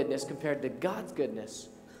your goodness compared to God's goodness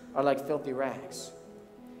are like filthy rags.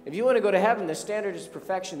 If you want to go to heaven, the standard is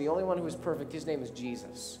perfection. The only one who is perfect, his name is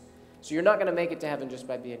Jesus. So you're not going to make it to heaven just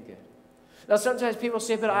by being good. Now, sometimes people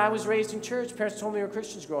say, but I was raised in church. Parents told me we were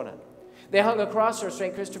Christians growing up. They hung a cross or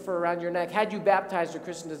St. Christopher around your neck. Had you baptized or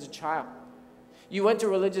christened as a child? You went to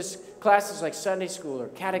religious classes like Sunday school or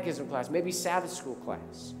catechism class, maybe Sabbath school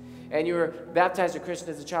class. And you were baptized or christened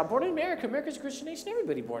as a child. Born in America. America's a Christian nation.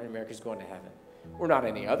 Everybody born in America is going to heaven. We're not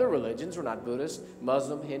any other religions. We're not Buddhists,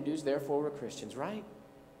 Muslim, Hindus. Therefore, we're Christians, right?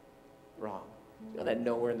 Wrong. You know that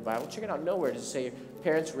nowhere in the Bible? Check it out. Nowhere does it say your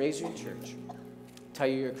parents raise you in church, tell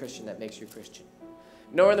you you're a Christian. That makes you a Christian.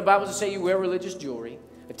 Nowhere in the Bible does it say you wear religious jewelry,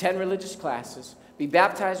 attend religious classes, be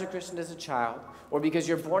baptized or christened as a child, or because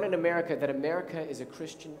you're born in America, that America is a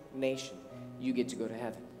Christian nation, you get to go to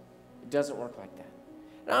heaven. It doesn't work like that.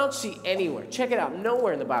 And I don't see anywhere, check it out,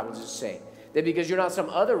 nowhere in the Bible does it say that because you're not some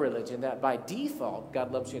other religion, that by default,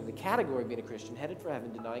 God lumps you into the category of being a Christian, headed for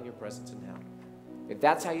heaven, denying your presence in hell. If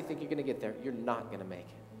that's how you think you're going to get there, you're not going to make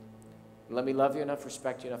it. And let me love you enough,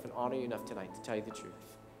 respect you enough, and honor you enough tonight to tell you the truth.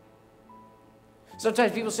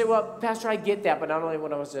 Sometimes people say, well, Pastor, I get that, but not only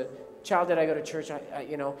when I was a child did I go to church,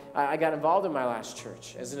 I got involved in my last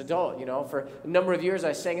church as an adult, For a number of years,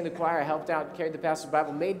 I sang in the choir, I helped out, carried the pastor's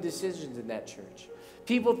Bible, made decisions in that church.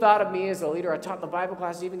 People thought of me as a leader. I taught in the Bible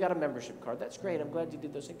class, even got a membership card. That's great. I'm glad you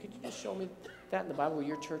did those things. Could you just show me that in the Bible where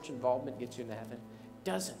your church involvement gets you into heaven? It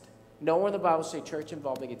doesn't. Nowhere in the Bible says church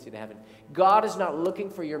involvement gets you to heaven. God is not looking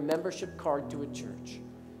for your membership card to a church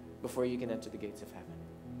before you can enter the gates of heaven.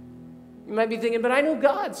 You might be thinking, but I know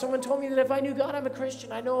God. Someone told me that if I knew God, I'm a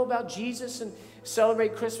Christian. I know about Jesus and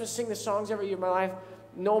celebrate Christmas, sing the songs every year of my life,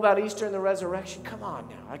 know about Easter and the resurrection. Come on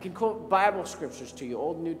now. I can quote Bible scriptures to you,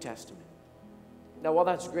 Old and New Testament. Now, while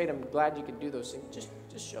that's great, I'm glad you can do those things.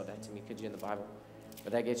 Just show that to me, could you, in the Bible?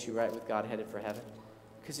 But that gets you right with God, headed for heaven.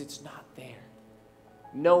 Because it's not there.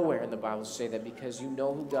 Nowhere in the Bible say that because you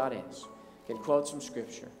know who God is, can quote some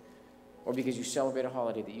scripture, or because you celebrate a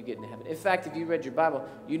holiday that you get into heaven. In fact, if you read your Bible,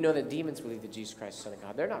 you know that demons believe that Jesus Christ is the Son of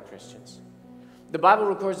God. They're not Christians. The Bible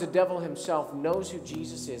records the devil himself knows who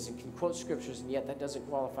Jesus is and can quote scriptures, and yet that doesn't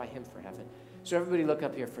qualify him for heaven. So everybody look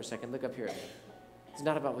up here for a second. Look up here at me. It's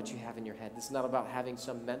not about what you have in your head. This is not about having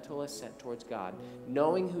some mental assent towards God,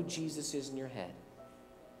 knowing who Jesus is in your head.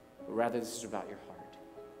 But rather, this is about your heart.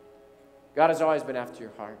 God has always been after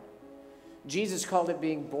your heart. Jesus called it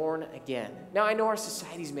being born again. Now, I know our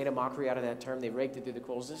society's made a mockery out of that term. They raked it through the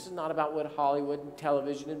coals. This is not about what Hollywood and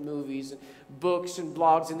television and movies and books and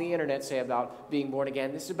blogs and the internet say about being born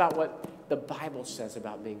again. This is about what the Bible says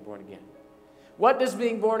about being born again. What does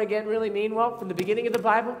being born again really mean? Well, from the beginning of the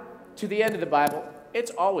Bible to the end of the Bible,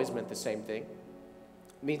 it's always meant the same thing.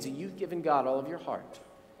 It means that you've given God all of your heart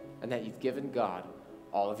and that you've given God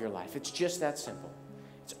all of your life. It's just that simple.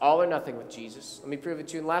 It's all or nothing with Jesus. Let me prove it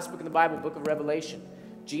to you. In the last book in the Bible, book of Revelation,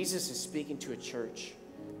 Jesus is speaking to a church,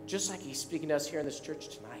 just like he's speaking to us here in this church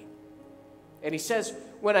tonight. And he says,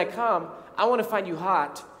 when I come, I want to find you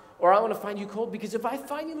hot, or I want to find you cold, because if I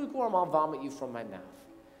find you lukewarm, I'll vomit you from my mouth.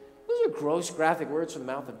 Those are gross, graphic words from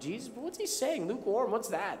the mouth of Jesus, but what's he saying? Lukewarm, what's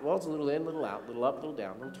that? Well, it's a little in, little out, little up, little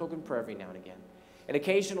down, little token prayer every now and again. An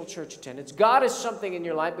occasional church attendance. God is something in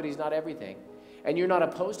your life, but he's not everything. And you're not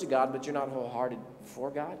opposed to God, but you're not wholehearted for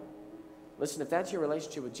God. Listen, if that's your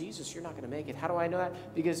relationship with Jesus, you're not going to make it. How do I know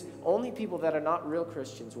that? Because only people that are not real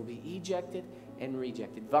Christians will be ejected and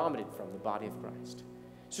rejected, vomited from the body of Christ.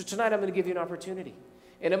 So tonight I'm going to give you an opportunity.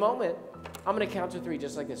 In a moment, I'm going to count to 3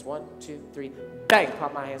 just like this. 1, 2, 3. Bang,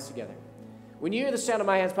 pop my hands together. When you hear the sound of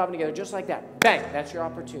my hands popping together just like that, bang, that's your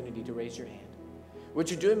opportunity to raise your hand.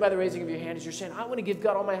 What you're doing by the raising of your hand is you're saying, I want to give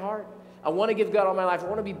God all my heart. I want to give God all my life. I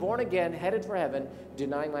want to be born again, headed for heaven,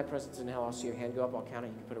 denying my presence in hell. I'll see your hand go up. I'll count it.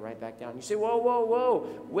 You can put it right back down. You say, whoa, whoa, whoa.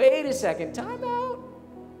 Wait a second. Time out.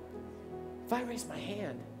 If I raise my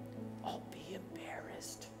hand, I'll be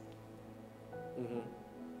embarrassed.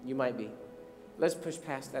 You might be. Let's push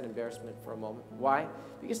past that embarrassment for a moment. Why?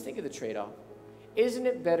 Because think of the trade-off. Isn't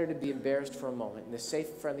it better to be embarrassed for a moment in this safe,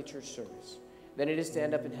 friendly church service than it is to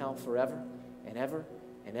end up in hell forever and ever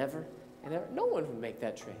and ever and ever? No one would make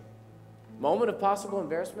that trade. Moment of possible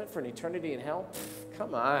embarrassment for an eternity in hell?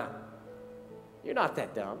 Come on. You're not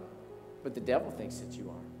that dumb. But the devil thinks that you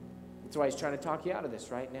are. That's why he's trying to talk you out of this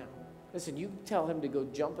right now. Listen, you tell him to go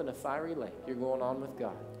jump in a fiery lake. You're going on with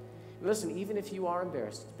God. Listen, even if you are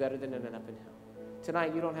embarrassed, it's better than ending up in hell.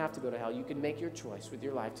 Tonight, you don't have to go to hell. You can make your choice with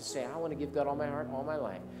your life to say, I want to give God all my heart, all my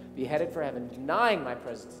life. Be headed for heaven, denying my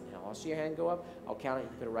presence in hell. I'll see your hand go up. I'll count it. You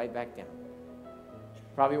put it right back down.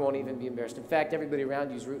 Probably won't even be embarrassed. In fact, everybody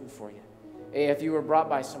around you is rooting for you. Hey, if you were brought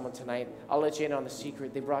by someone tonight, I'll let you in on the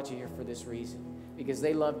secret. They brought you here for this reason. Because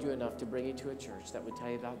they loved you enough to bring you to a church that would tell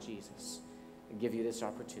you about Jesus and give you this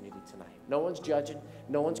opportunity tonight. No one's judging.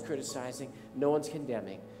 No one's criticizing. No one's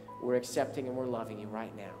condemning. We're accepting and we're loving you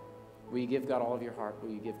right now. Will you give God all of your heart?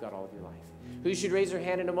 Will you give God all of your life? Who should raise their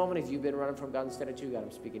hand in a moment if you've been running from God instead of to God?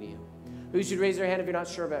 I'm speaking to you. Who should raise their hand if you're not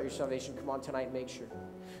sure about your salvation? Come on tonight and make sure.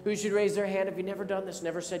 Who should raise their hand if you've never done this,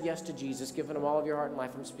 never said yes to Jesus, given him all of your heart and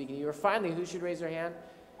life? I'm speaking to you. Or finally, who should raise their hand?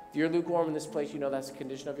 If you're lukewarm in this place, you know that's the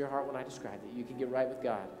condition of your heart when I described it. You can get right with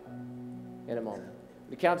God in a moment.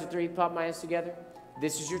 The count to 3, pop my hands together.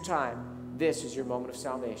 This is your time. This is your moment of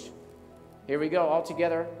salvation. Here we go, all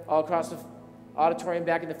together, all across the auditorium,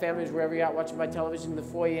 back in the families, wherever you're at, watching my television, in the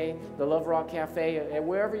foyer, the Love Rock Cafe, and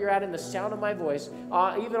wherever you're at in the sound of my voice,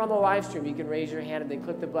 even on the live stream, you can raise your hand and then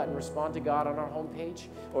click the button, Respond to God on our homepage,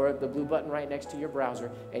 or the blue button right next to your browser,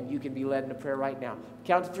 and you can be led into prayer right now.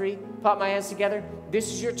 Count to 3, pop my hands together.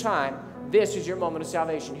 This is your time. This is your moment of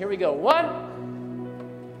salvation. Here we go.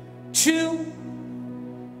 1, 2,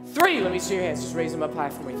 3. Let me see your hands. Just raise them up high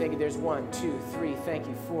for me. Thank you. There's 1, 2, 3. Thank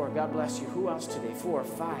you. 4. God bless you. Who else today? 4,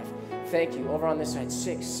 5. Thank you. Over on this side.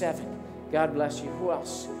 6, 7. God bless you. Who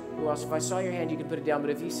else? Who else? If I saw your hand, you can put it down. But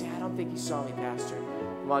if you say, I don't think you saw me, Pastor,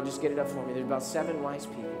 come on, just get it up for me. There's about 7 wise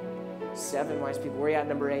people. 7 wise people. Where are you at,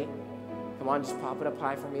 number 8? Come on, just pop it up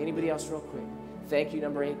high for me. Anybody else real quick? Thank you,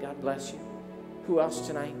 number 8. God bless you. Who else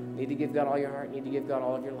tonight? Need to give God all your heart. Need to give God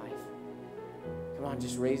all of your life. Come on,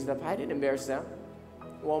 just raise it up. I didn't embarrass them.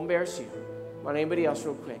 Won't embarrass you. Come on, anybody else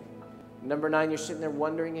real quick? Number 9, you're sitting there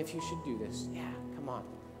wondering if you should do this. Yeah, come on.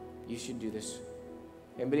 You should do this.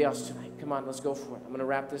 Anybody else tonight? Come on, let's go for it. I'm going to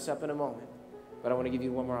wrap this up in a moment. But I want to give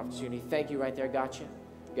you one more opportunity. Thank you right there. Got you.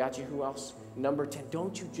 Got you. Who else? Number 10.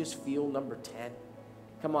 Don't you just feel number 10?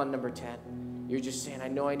 Come on, number 10. You're just saying, I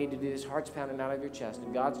know I need to do this. Heart's pounding out of your chest.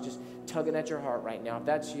 And God's just tugging at your heart right now. If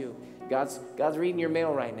that's you, God's reading your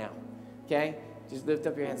mail right now. Okay? Just lift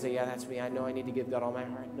up your hand and say, yeah, that's me. I know I need to give God all my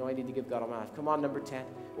heart. I know I need to give God all my life. Come on, number 10.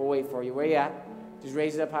 We'll wait for you. Where you at? Just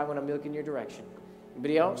raise it up high when I'm looking your direction.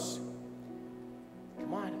 Anybody else?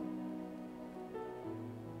 Come on.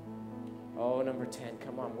 Oh, number 10.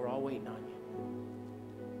 Come on. We're all waiting on you.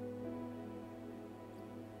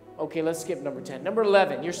 Okay, let's skip number 10. Number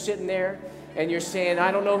 11. You're sitting there and you're saying,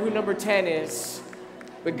 I don't know who number 10 is,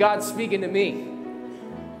 but God's speaking to me.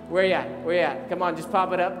 Where you at? Where you at? Come on, just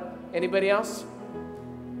pop it up. Anybody else?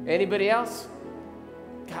 Anybody else?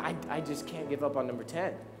 God, I just can't give up on number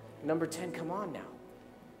 10. Number 10, come on now.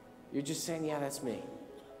 You're just saying, yeah, that's me.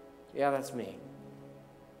 Yeah, that's me.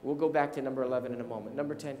 We'll go back to number 11 in a moment.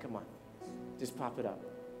 Number 10, come on. Just pop it up.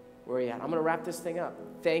 Where are you at? I'm going to wrap this thing up.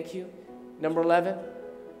 Thank you. Number 11.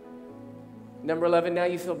 Number 11, now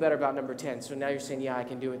you feel better about number 10. So now you're saying, yeah, I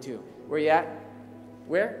can do it too. Where are you at?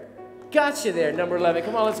 Where? Gotcha there, number 11.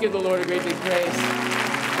 Come on, let's give the Lord a great big praise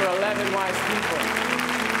for 11 wise people.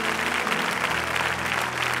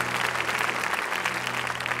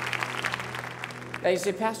 Now you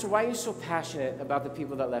say, Pastor, why are you so passionate about the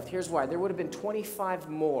people that left? Here's why. There would have been 25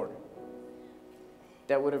 more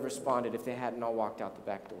that would have responded if they hadn't all walked out the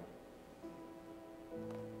back door.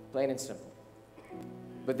 Plain and simple.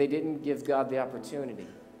 But they didn't give God the opportunity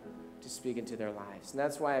to speak into their lives. And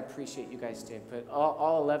that's why I appreciate you guys staying put.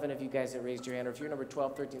 All 11 of you guys that raised your hand, or if you're number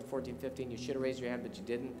 12, 13, 14, 15, you should have raised your hand, but you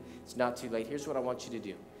didn't. It's not too late. Here's what I want you to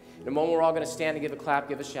do. In a moment, we're all going to stand and give a clap,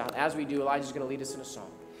 give a shout. As we do, Elijah's going to lead us in a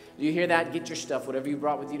song. Do you hear that? Get your stuff, whatever you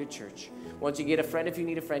brought with you to church. Once you get a friend, if you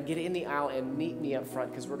need a friend, get in the aisle and meet me up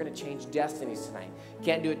front because we're going to change destinies tonight.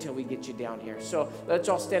 Can't do it till we get you down here. So let's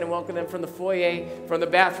all stand and welcome them from the foyer, from the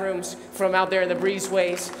bathrooms, from out there in the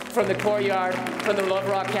breezeways, from the courtyard, from the Love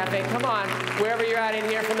Rock Cafe. Come on, wherever you're at in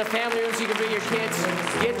here, from the family rooms, you can bring your kids.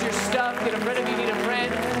 Get your stuff. Get a friend if you need a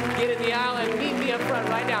friend. Get in the aisle and meet me up front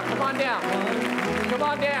right now. Come on down. Come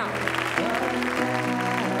on down.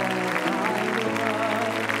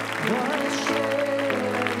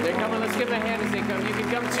 They're coming. Let's give them a hand as they come. You can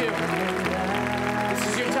come too. This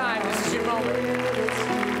is your time. This is your moment.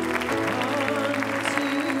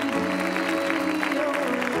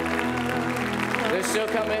 They're still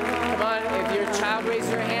coming. Come on. If your child raises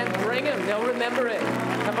their hand, bring them. They'll remember it.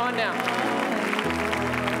 Come on now.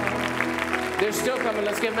 They're still coming.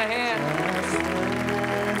 Let's give them a hand.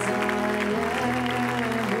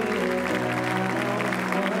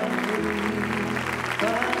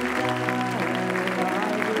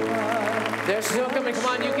 They're still coming. Come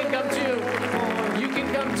on, you can come too. You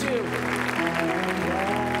can come too.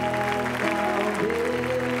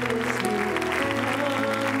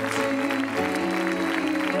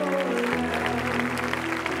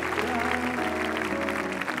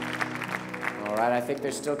 All right, I think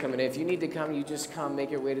they're still coming. If you need to come, you just come.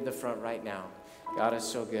 Make your way to the front right now. God is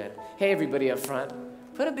so good. Hey, everybody up front.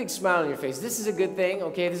 Put a big smile on your face. This is a good thing,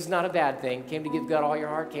 okay? This is not a bad thing. Came to give God all your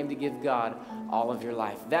heart, came to give God all of your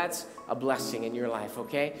life. That's a blessing in your life,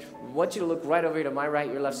 okay? I want you to look right over here to my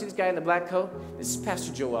right, your left. See this guy in the black coat? This is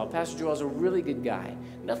Pastor Joel. Pastor Joel's a really good guy.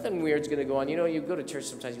 Nothing weird's going to go on. You know, you go to church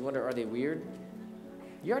sometimes, you wonder, are they weird?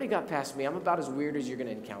 You already got past me. I'm about as weird as you're going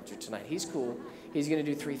to encounter tonight. He's cool. He's going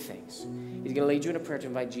to do three things. He's going to lead you in a prayer to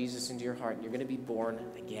invite Jesus into your heart. And you're going to be born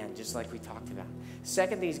again, just like we talked about.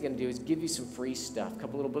 Second thing he's going to do is give you some free stuff. A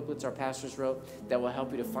couple little booklets our pastors wrote that will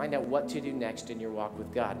help you to find out what to do next in your walk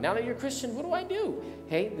with God. Now that you're a Christian, what do I do?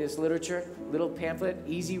 Hey, this literature, little pamphlet,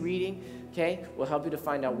 easy reading, okay, will help you to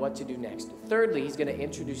find out what to do next. Thirdly, he's going to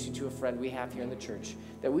introduce you to a friend we have here in the church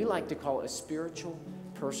that we like to call a spiritual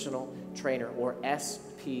personal trainer, or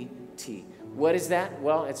SPT. What is that?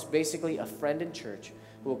 Well, it's basically a friend in church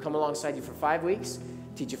who will come alongside you for 5 weeks,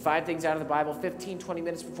 teach you 5 things out of the Bible, 15, 20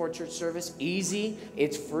 minutes before church service. Easy.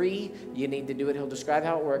 It's free. You need to do it. He'll describe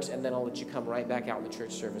how it works, and then I'll let you come right back out in the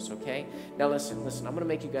church service, okay? Now listen. I'm going to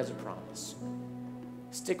make you guys a promise.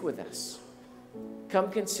 Stick with us.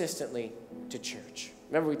 Come consistently to church.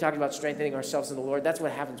 Remember, we talked about strengthening ourselves in the Lord. That's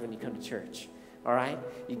what happens when you come to church. All right?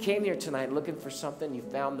 You came here tonight looking for something. You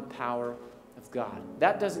found the power of God.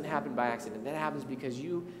 That doesn't happen by accident. That happens because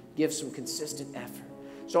you give some consistent effort.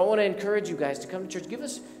 So I want to encourage you guys to come to church. Give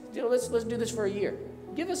us, let's do this for a year.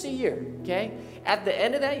 Give us a year, okay? At the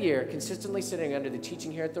end of that year, consistently sitting under the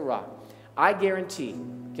teaching here at the Roth, I guarantee,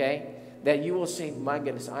 okay, that you will say, my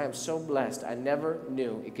goodness, I am so blessed. I never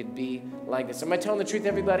knew it could be like this. Am I telling the truth,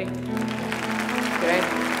 everybody? Okay?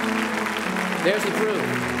 There's the proof.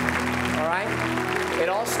 All right? It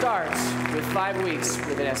all starts with 5 weeks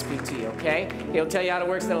with an SPT, okay? He'll tell you how it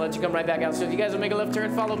works, then I'll let you come right back out. So if you guys will make a left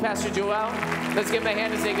turn, follow Pastor Joel. Let's give him a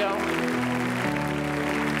hand as they go.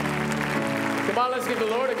 Come on, let's give the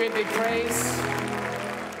Lord a great big praise.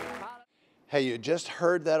 Hey, you just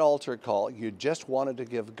heard that altar call. You just wanted to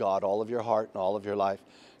give God all of your heart and all of your life.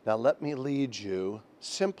 Now let me lead you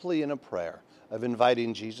simply in a prayer of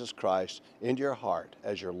inviting Jesus Christ into your heart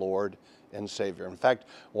as your Lord and Savior. In fact,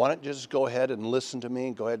 why don't you just go ahead and listen to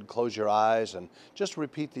me? Go ahead and close your eyes and just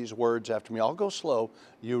repeat these words after me. I'll go slow.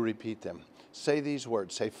 You repeat them. Say these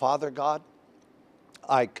words. Say, Father God,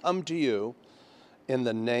 I come to you in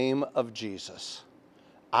the name of Jesus.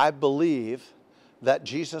 I believe that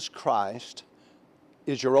Jesus Christ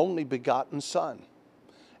is your only begotten Son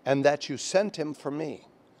and that you sent him for me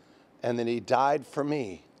and that he died for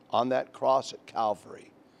me on that cross at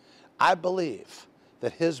Calvary. I believe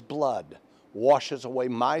that his blood washes away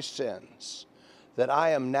my sins, that I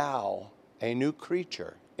am now a new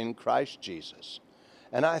creature in Christ Jesus.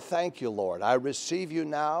 And I thank you, Lord. I receive you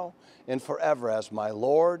now and forever as my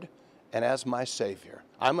Lord and as my Savior.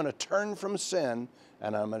 I'm going to turn from sin,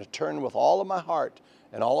 and I'm going to turn with all of my heart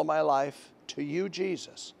and all of my life to you,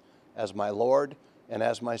 Jesus, as my Lord and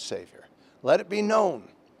as my Savior. Let it be known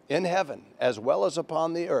in heaven as well as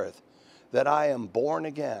upon the earth that I am born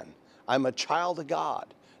again. I'm a child of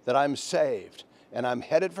God, that I'm saved, and I'm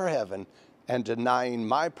headed for heaven and denying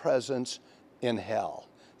my presence in hell.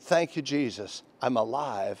 Thank you, Jesus. I'm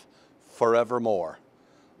alive forevermore.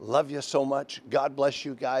 Love you so much. God bless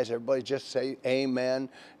you guys. Everybody just say amen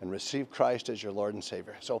and receive Christ as your Lord and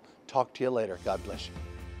Savior. So talk to you later. God bless you.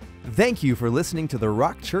 Thank you for listening to the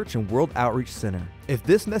Rock Church and World Outreach Center. If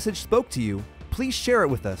this message spoke to you, please share it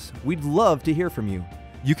with us. We'd love to hear from you.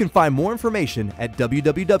 You can find more information at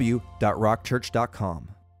www.rockchurch.com.